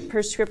given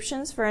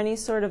prescriptions for any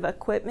sort of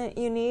equipment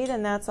you need,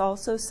 and that's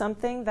also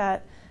something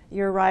that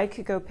your ride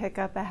could go pick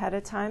up ahead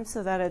of time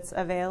so that it's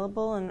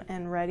available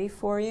and ready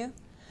for you.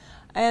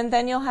 And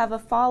then you'll have a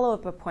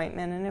follow-up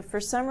appointment, and if for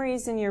some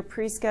reason your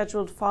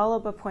pre-scheduled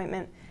follow-up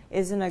appointment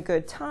isn't a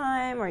good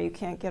time or you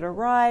can't get a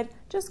ride,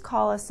 just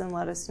call us and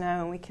let us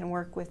know and we can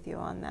work with you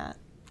on that.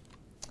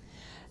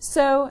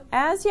 So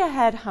as you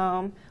head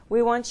home,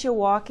 we want you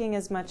walking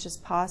as much as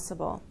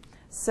possible.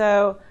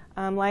 So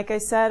like I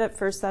said, at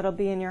first that'll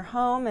be in your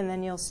home and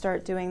then you'll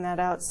start doing that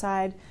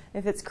outside.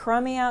 If it's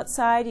crummy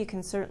outside, you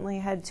can certainly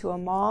head to a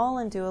mall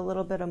and do a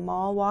little bit of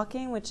mall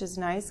walking, which is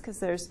nice because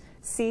there's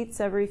seats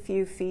every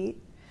few feet.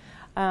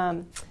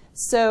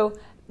 So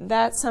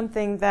that's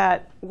something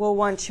that we'll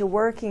want you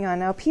working on.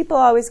 Now, people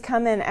always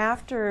come in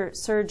after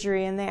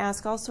surgery and they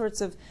ask all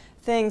sorts of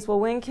things. Well,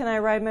 when can I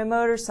ride my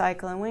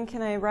motorcycle? And when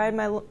can I ride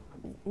my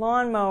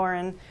lawnmower?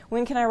 And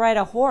when can I ride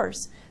a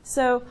horse?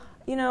 So,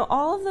 you know,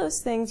 all of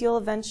those things you'll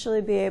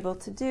eventually be able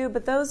to do,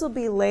 but those will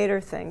be later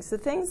things. The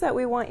things that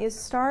we want you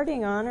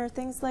starting on are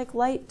things like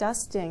light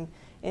dusting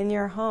in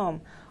your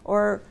home,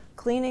 or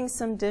cleaning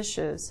some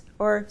dishes,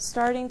 or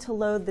starting to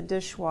load the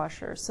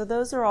dishwasher. So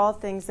those are all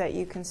things that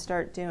you can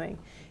start doing.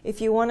 If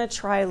you want to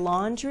try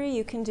laundry,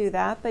 you can do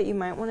that, but you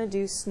might want to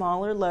do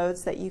smaller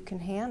loads that you can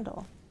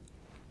handle.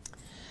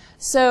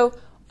 So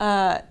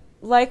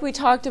like we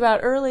talked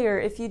about earlier,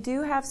 if you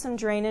do have some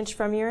drainage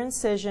from your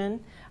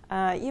incision,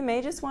 you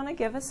may just want to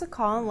give us a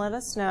call and let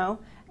us know.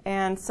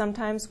 And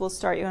sometimes we'll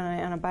start you on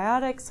an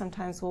antibiotic,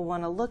 sometimes we'll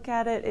want to look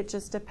at it. It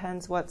just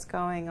depends what's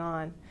going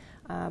on.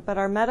 But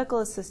our medical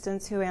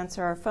assistants who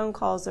answer our phone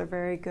calls are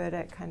very good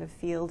at kind of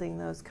fielding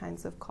those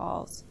kinds of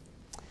calls.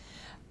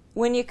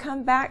 When you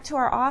come back to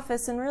our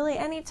office, and really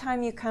any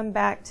time you come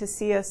back to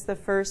see us the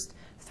first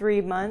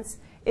 3 months,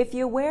 if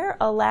you wear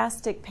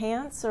elastic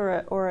pants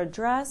or a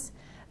dress,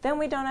 then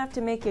we don't have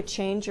to make you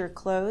change your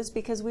clothes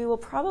because we will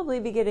probably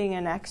be getting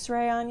an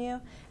x-ray on you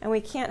and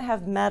we can't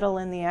have metal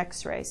in the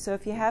x-ray. So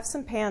if you have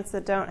some pants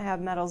that don't have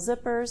metal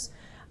zippers,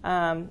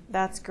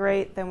 that's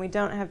great. Then we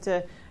don't have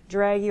to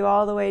drag you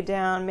all the way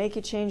down, make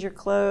you change your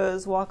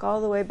clothes, walk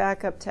all the way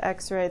back up to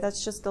x-ray.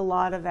 That's just a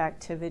lot of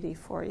activity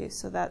for you.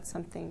 So that's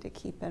something to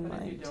keep in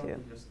mind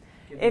too.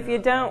 If you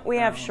don't, we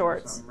have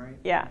shorts. Right?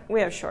 Yeah,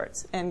 we have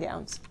shorts and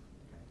gowns.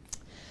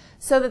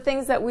 So the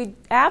things that we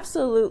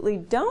absolutely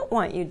don't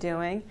want you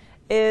doing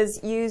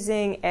is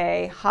using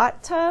a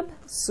hot tub,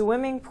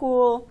 swimming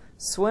pool,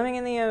 swimming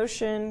in the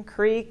ocean,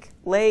 creek,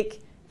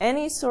 lake,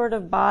 any sort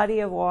of body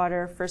of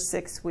water for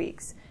 6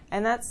 weeks.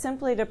 And that's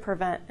simply to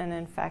prevent an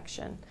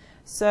infection.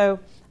 So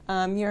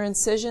your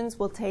incisions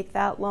will take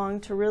that long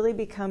to really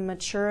become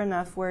mature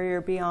enough where you're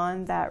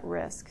beyond that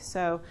risk.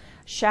 So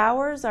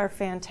showers are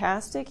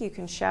fantastic. You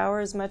can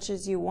shower as much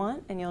as you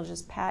want and you'll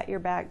just pat your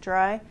back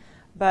dry.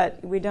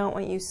 But we don't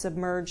want you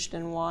submerged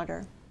in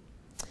water.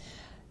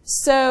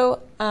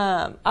 So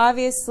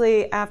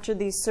obviously after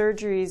these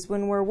surgeries,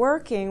 when we're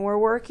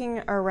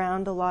working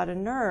around a lot of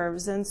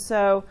nerves. And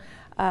so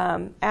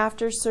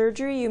after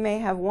surgery, you may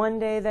have one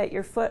day that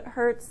your foot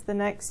hurts, the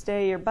next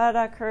day your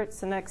buttock hurts,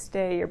 the next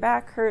day your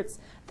back hurts.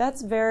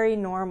 That's very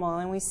normal,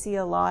 and we see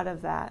a lot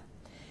of that.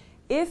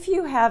 If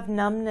you have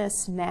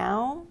numbness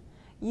now,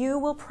 you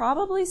will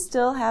probably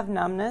still have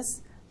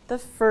numbness the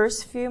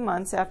first few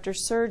months after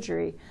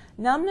surgery.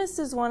 Numbness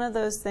is one of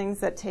those things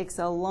that takes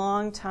a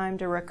long time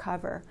to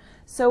recover.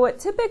 So what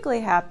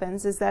typically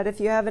happens is that if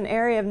you have an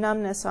area of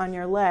numbness on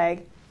your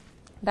leg,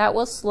 that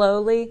will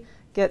slowly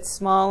get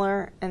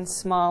smaller and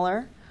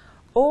smaller.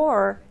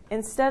 Or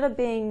instead of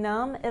being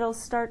numb, it'll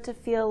start to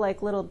feel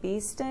like little bee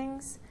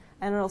stings,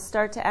 and it'll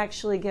start to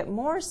actually get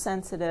more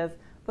sensitive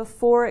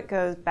before it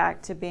goes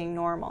back to being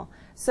normal.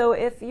 So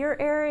if your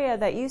area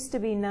that used to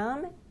be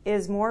numb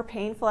is more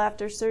painful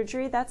after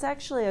surgery, that's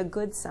actually a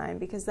good sign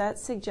because that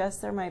suggests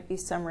there might be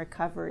some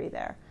recovery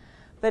there.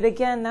 But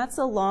again, that's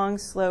a long,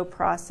 slow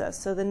process.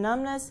 So the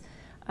numbness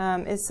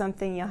is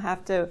something you'll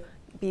have to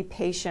be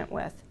patient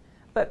with.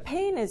 But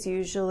pain is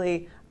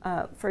usually,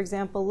 for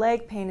example,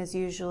 leg pain is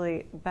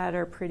usually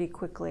better pretty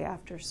quickly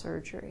after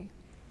surgery.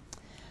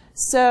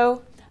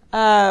 So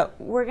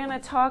we're going to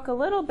talk a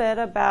little bit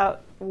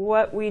about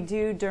what we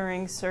do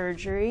during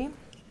surgery.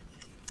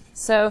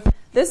 So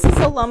this is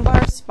a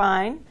lumbar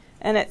spine,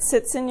 and it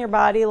sits in your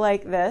body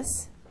like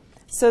this.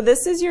 So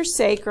this is your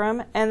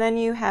sacrum, and then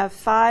you have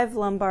 5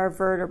 lumbar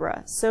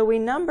vertebrae. So we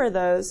number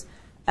those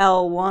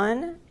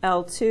L1,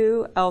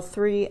 L2,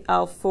 L3,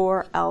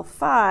 L4,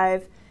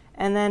 L5,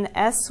 and then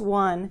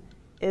S1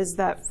 is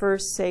that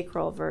first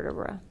sacral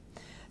vertebra.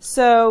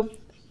 So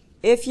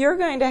if you're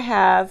going to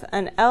have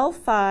an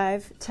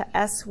L5 to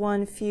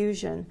S1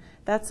 fusion,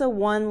 that's a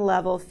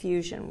 1-level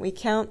fusion. We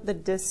count the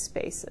disc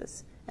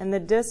spaces. And the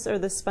discs are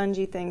the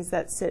spongy things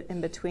that sit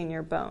in between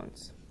your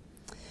bones.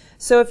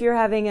 So if you're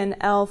having an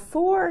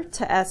L4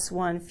 to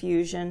S1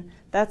 fusion,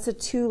 that's a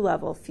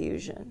 2-level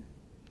fusion.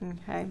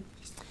 Okay?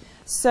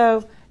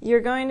 So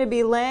you're going to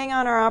be laying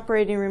on our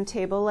operating room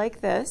table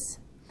like this,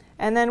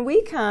 and then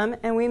we come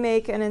and we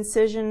make an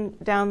incision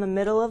down the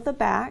middle of the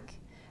back,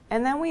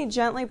 and then we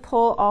gently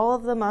pull all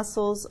of the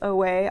muscles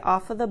away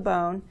off of the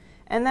bone,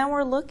 and then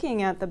we're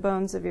looking at the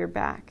bones of your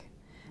back.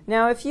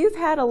 Now, if you've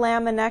had a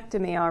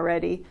laminectomy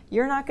already,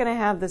 you're not going to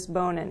have this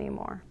bone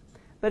anymore.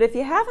 But if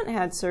you haven't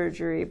had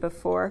surgery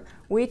before,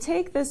 we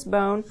take this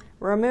bone,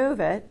 remove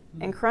it,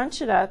 and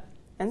crunch it up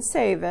and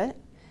save it,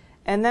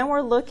 and then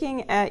we're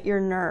looking at your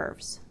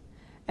nerves.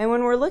 And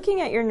when we're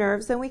looking at your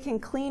nerves, then we can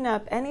clean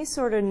up any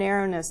sort of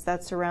narrowness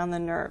that's around the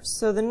nerves.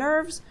 So the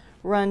nerves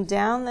run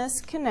down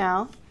this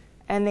canal,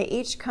 and they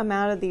each come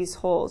out of these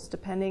holes,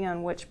 depending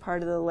on which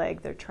part of the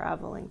leg they're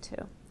traveling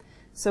to.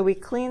 So we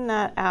clean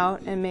that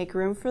out and make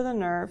room for the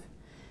nerve,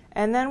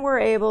 and then we're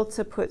able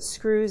to put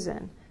screws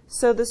in.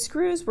 So the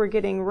screws we're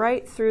getting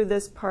right through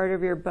this part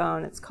of your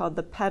bone. It's called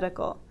the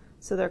pedicle.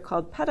 So they're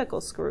called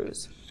pedicle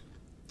screws.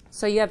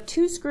 So you have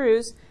 2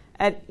 screws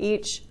at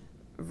each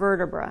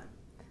vertebra.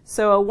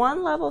 So a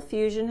 1-level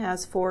fusion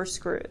has 4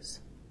 screws.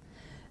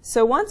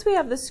 So once we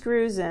have the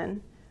screws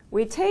in,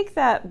 we take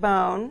that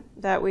bone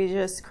that we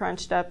just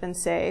crunched up and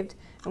saved,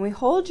 and we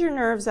hold your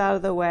nerves out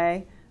of the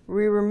way,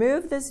 we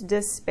remove this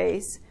disc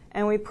space,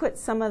 and we put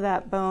some of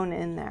that bone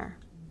in there.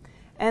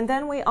 And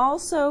then we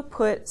also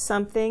put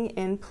something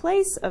in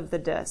place of the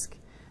disc.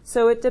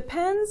 So it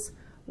depends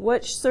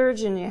which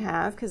surgeon you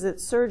have, because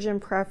it's surgeon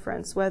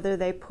preference, whether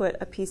they put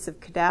a piece of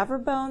cadaver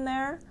bone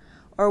there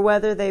or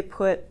whether they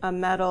put a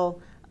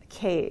metal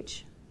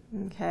cage.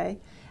 Okay?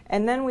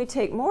 And then we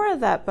take more of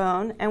that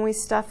bone and we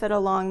stuff it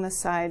along the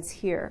sides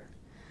here.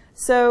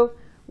 So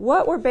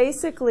what we're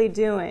basically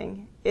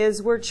doing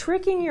is we're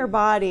tricking your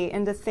body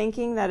into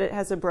thinking that it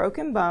has a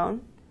broken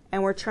bone,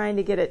 and we're trying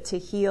to get it to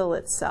heal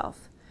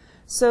itself.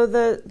 So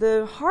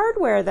the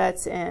hardware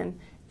that's in,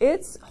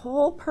 its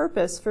whole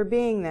purpose for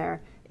being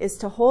there is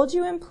to hold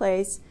you in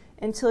place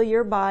until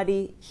your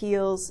body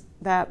heals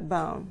that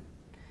bone.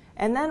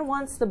 And then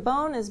once the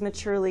bone is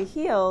maturely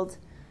healed,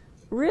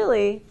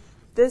 really,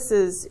 this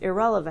is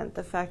irrelevant,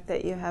 the fact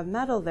that you have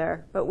metal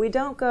there, but we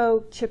don't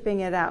go chipping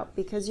it out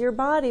because your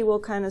body will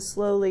kind of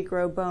slowly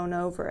grow bone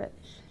over it.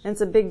 And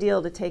it's a big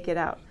deal to take it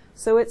out.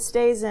 So it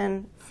stays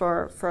in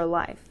for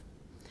life.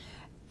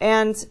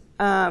 And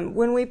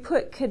when we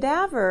put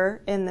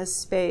cadaver in this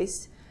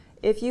space,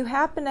 if you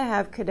happen to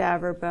have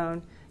cadaver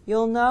bone,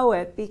 you'll know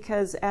it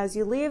because as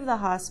you leave the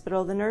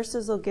hospital, the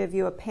nurses will give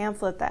you a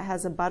pamphlet that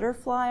has a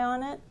butterfly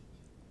on it.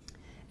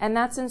 And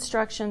that's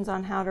instructions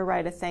on how to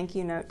write a thank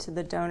you note to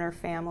the donor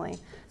family.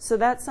 So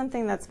that's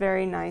something that's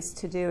very nice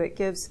to do. It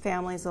gives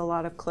families a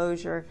lot of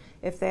closure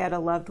if they had a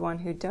loved one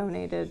who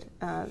donated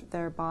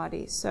their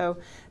body. So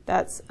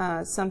that's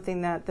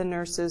something that the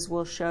nurses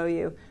will show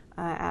you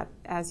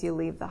as you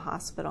leave the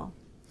hospital.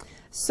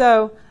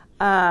 So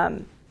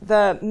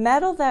the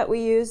metal that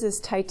we use is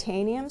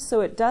titanium,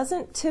 so it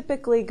doesn't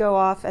typically go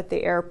off at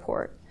the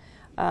airport.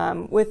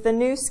 With the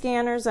new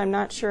scanners, I'm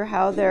not sure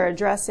how they're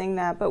addressing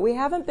that, but we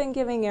haven't been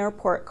giving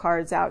airport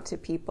cards out to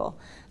people.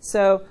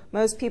 So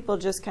most people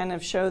just kind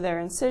of show their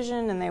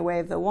incision and they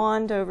wave the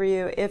wand over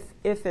you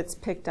if it's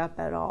picked up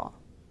at all.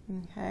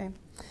 Okay.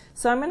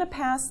 So I'm going to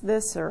pass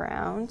this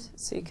around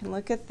so you can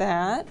look at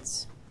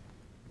that.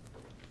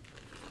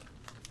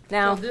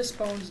 Now, so this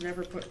bone's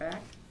never put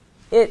back?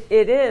 It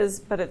is,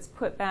 but it's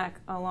put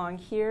back along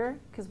here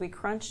because we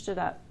crunched it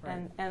up,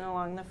 right, and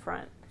along the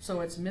front.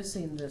 So it's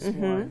missing this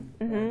one.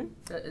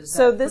 Is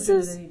So that this put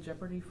is in any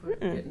jeopardy for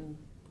getting?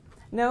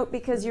 No,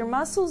 because your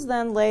muscles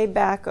then lay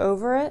back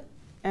over it,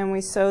 and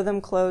we sew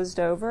them closed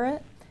over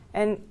it.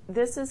 And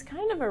this is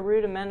kind of a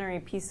rudimentary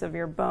piece of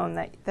your bone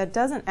that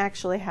doesn't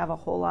actually have a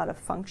whole lot of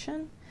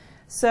function.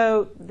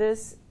 So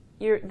this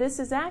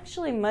is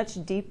actually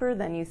much deeper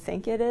than you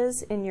think it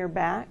is in your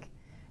back.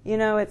 You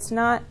know, it's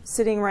not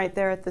sitting right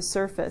there at the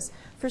surface.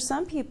 For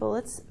some people,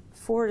 it's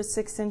 4 to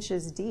 6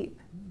 inches deep.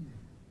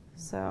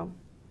 So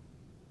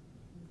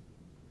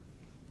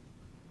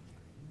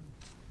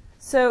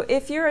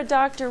if you're a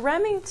Dr.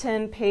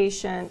 Remington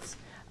patient,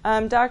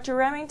 Dr.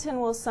 Remington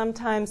will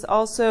sometimes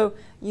also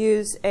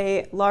use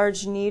a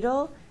large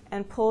needle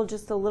and pull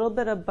just a little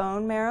bit of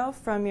bone marrow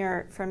from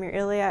your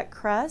iliac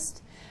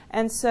crest.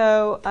 And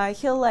so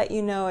he'll let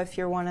you know if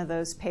you're one of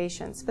those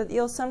patients. But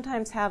you'll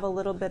sometimes have a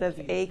little bit of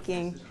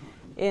aching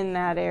in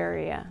that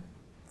area.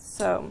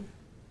 So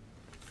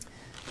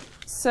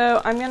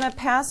I'm going to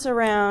pass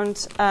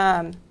around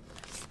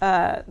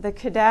the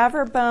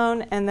cadaver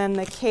bone and then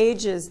the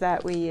cages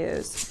that we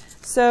use.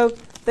 So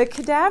the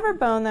cadaver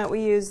bone that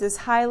we use is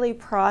highly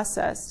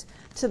processed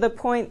to the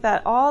point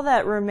that all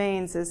that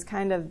remains is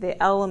kind of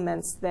the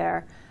elements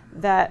there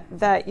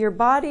that your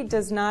body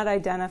does not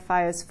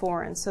identify as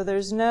foreign. So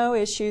there's no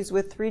issues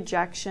with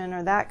rejection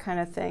or that kind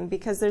of thing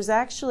because there's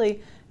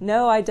actually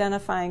no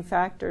identifying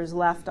factors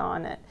left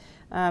on it.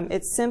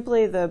 It's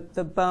simply the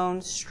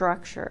bone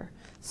structure.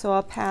 So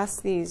I'll pass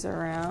these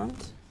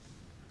around.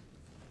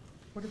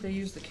 What do they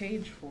use the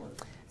cage for?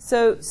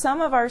 So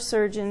some of our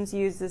surgeons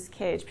use this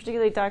cage,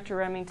 particularly Dr.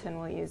 Remington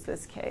will use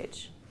this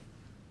cage.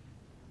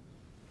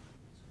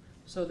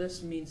 So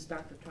this means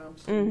Dr.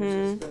 Thompson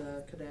uses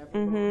the cadaver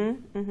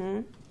bone?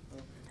 Okay.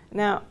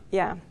 Now,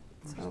 yeah.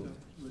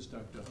 Was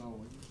Dr.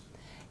 Howell?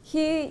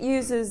 He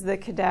uses the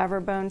cadaver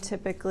bone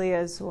typically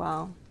as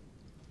well.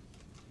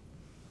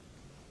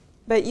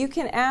 But you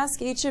can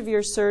ask each of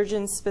your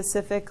surgeons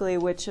specifically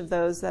which of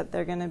those that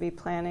they're going to be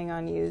planning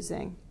on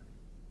using.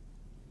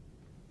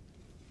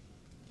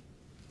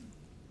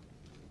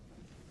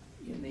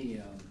 In the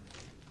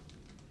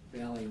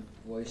Valley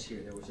Voice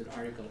here, there was an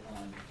article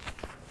on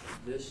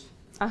this.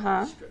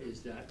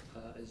 Is that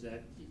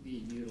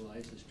being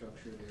utilized, the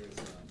structure? There's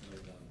IF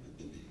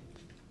procedure.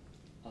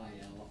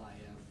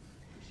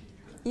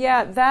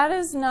 Yeah, that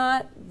is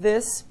not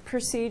this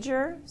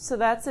procedure, so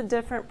that's a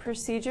different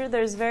procedure.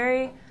 There's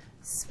very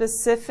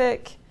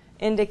specific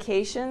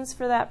indications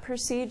for that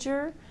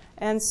procedure,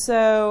 and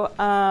so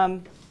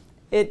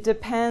it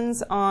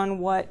depends on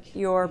what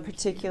your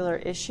particular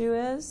issue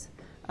is.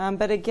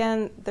 But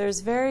again, there's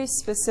very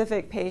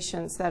specific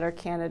patients that are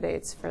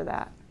candidates for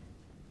that.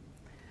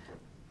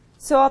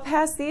 So I'll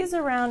pass these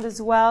around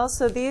as well.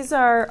 So these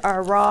are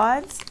our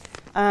rods.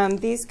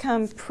 These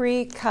come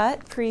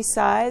pre-cut,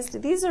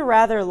 pre-sized. These are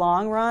rather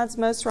long rods.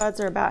 Most rods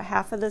are about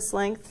half of this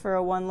length for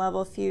a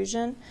one-level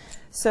fusion.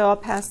 So I'll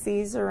pass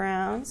these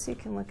around so you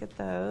can look at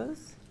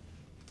those.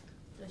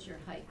 Does your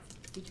height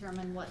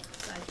determine what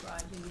size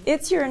rod you use?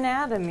 It's your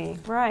anatomy,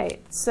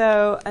 right.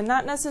 So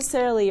not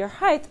necessarily your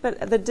height, but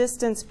the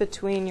distance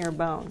between your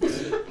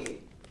bones.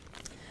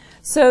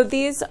 So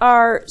these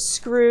are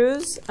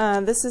screws.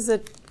 This is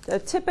a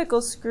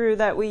typical screw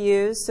that we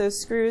use. So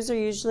screws are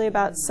usually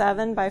about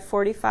 7 by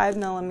 45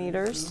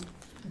 millimeters.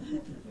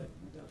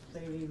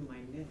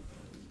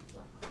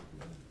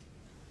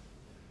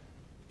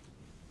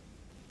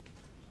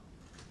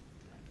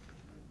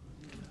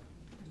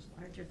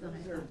 Larger than I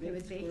thought they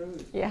would be.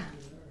 Yeah,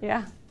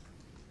 yeah.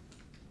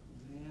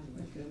 Man,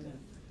 my goodness.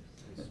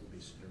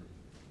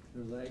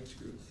 They're leg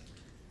screws.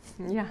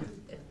 Yeah.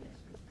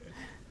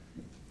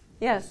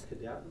 Yes?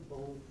 Cadaver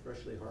bone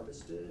freshly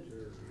harvested,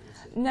 or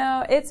is it?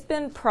 No, it's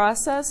been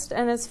processed,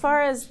 and as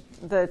far as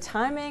the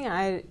timing,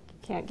 I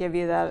can't give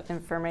you that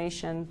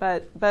information,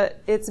 but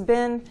it's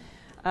been,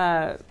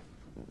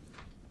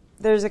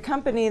 there's a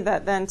company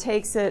that then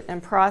takes it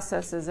and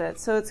processes it,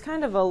 so it's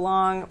kind of a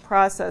long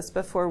process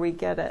before we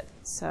get it,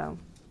 so.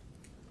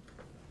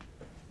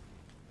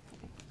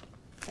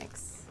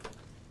 Thanks.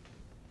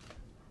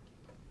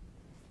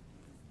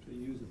 So you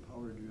use a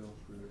power drill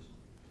for this,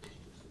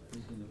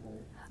 in the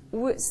hole.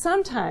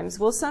 Sometimes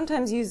we'll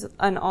sometimes use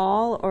an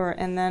awl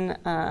and then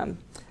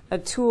a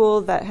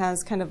tool that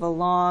has kind of a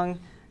long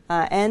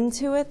end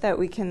to it that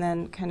we can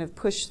then kind of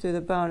push through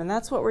the bone, and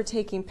that's what we're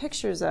taking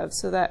pictures of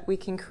so that we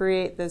can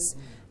create this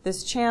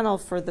channel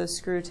for the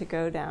screw to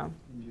go down.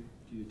 And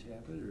do you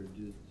tap it, or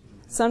do you?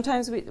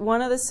 Sometimes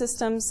one of the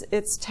systems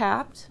it's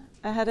tapped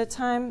ahead of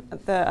time.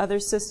 The other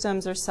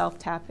systems are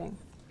self-tapping.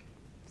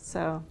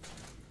 So,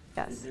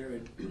 yes. Is there a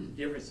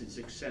difference in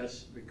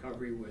success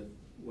recovery with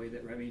the way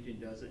that Remington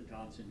does it and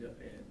Thompson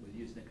with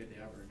using the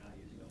cadaver or not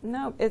using it?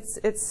 No, it's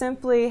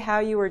simply how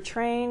you were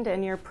trained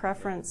and your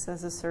preference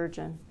as a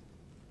surgeon.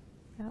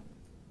 Yep.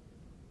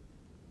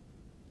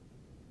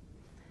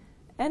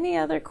 Any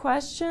other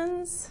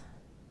questions?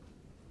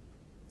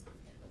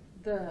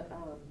 The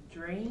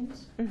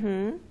drains,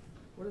 Mm-hmm.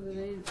 what do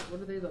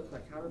they look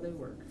like? How do they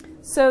work?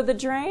 So the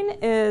drain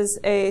is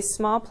a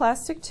small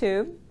plastic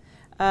tube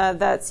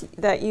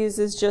that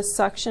uses just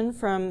suction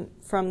from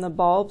the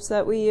bulbs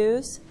that we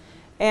use.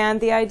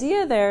 And the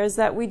idea there is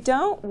that we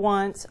don't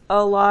want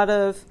a lot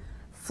of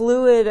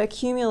fluid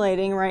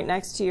accumulating right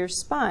next to your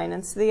spine.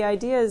 And so the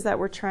idea is that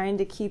we're trying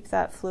to keep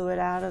that fluid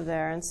out of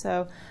there. And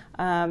so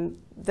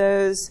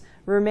those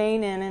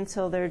remain in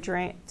until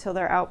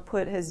their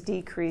output has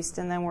decreased,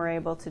 and then we're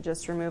able to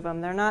just remove them.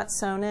 They're not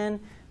sewn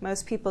in.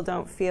 Most people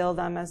don't feel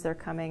them as they're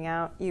coming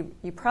out. You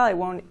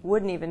probably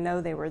wouldn't even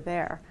know they were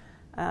there,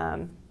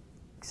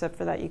 except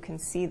for that you can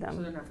see them.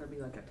 So they're not going to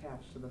be like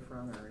attached to the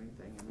front or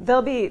anything?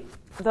 They'll be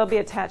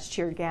attached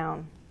to your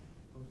gown.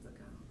 Both the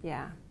gown.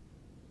 Yeah.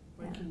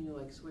 When can you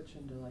like switch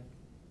into like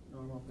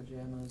normal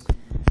pajamas?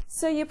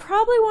 So you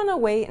probably want to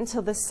wait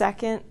until the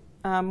second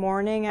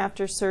morning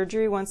after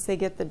surgery once they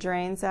get the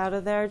drains out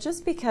of there,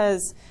 just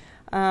because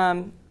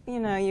if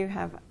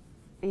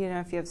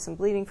you have some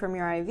bleeding from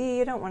your IV,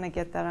 you don't want to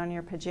get that on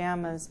your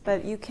pajamas.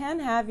 But you can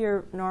have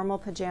your normal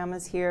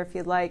pajamas here if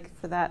you'd like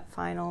for that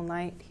final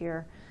night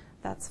here.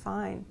 That's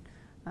fine.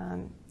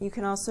 You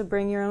can also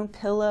bring your own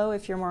pillow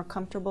if you're more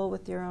comfortable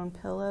with your own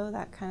pillow,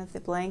 that kind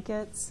of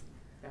blankets.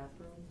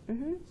 Bathroom?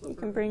 Mm-hmm. You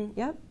can bring,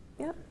 yep.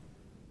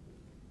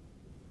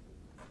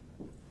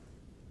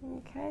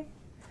 Okay.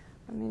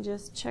 Let me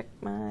just check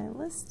my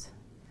list.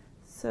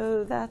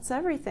 So that's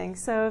everything.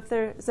 So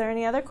is there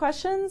any other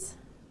questions?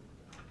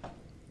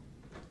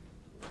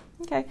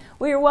 Okay.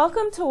 Well, you're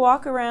welcome to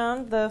walk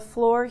around the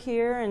floor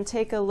here and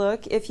take a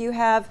look. If you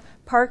have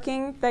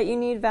parking that you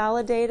need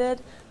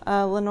validated,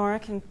 Lenora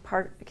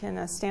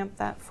can stamp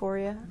that for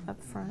you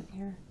up front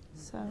here.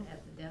 So.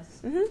 At the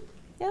desk? Mm-hmm.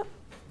 Yep.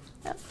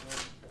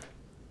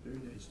 Very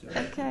nice job.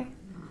 Okay.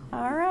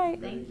 All right.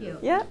 Thank you.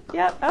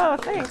 Yep. Oh,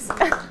 thanks.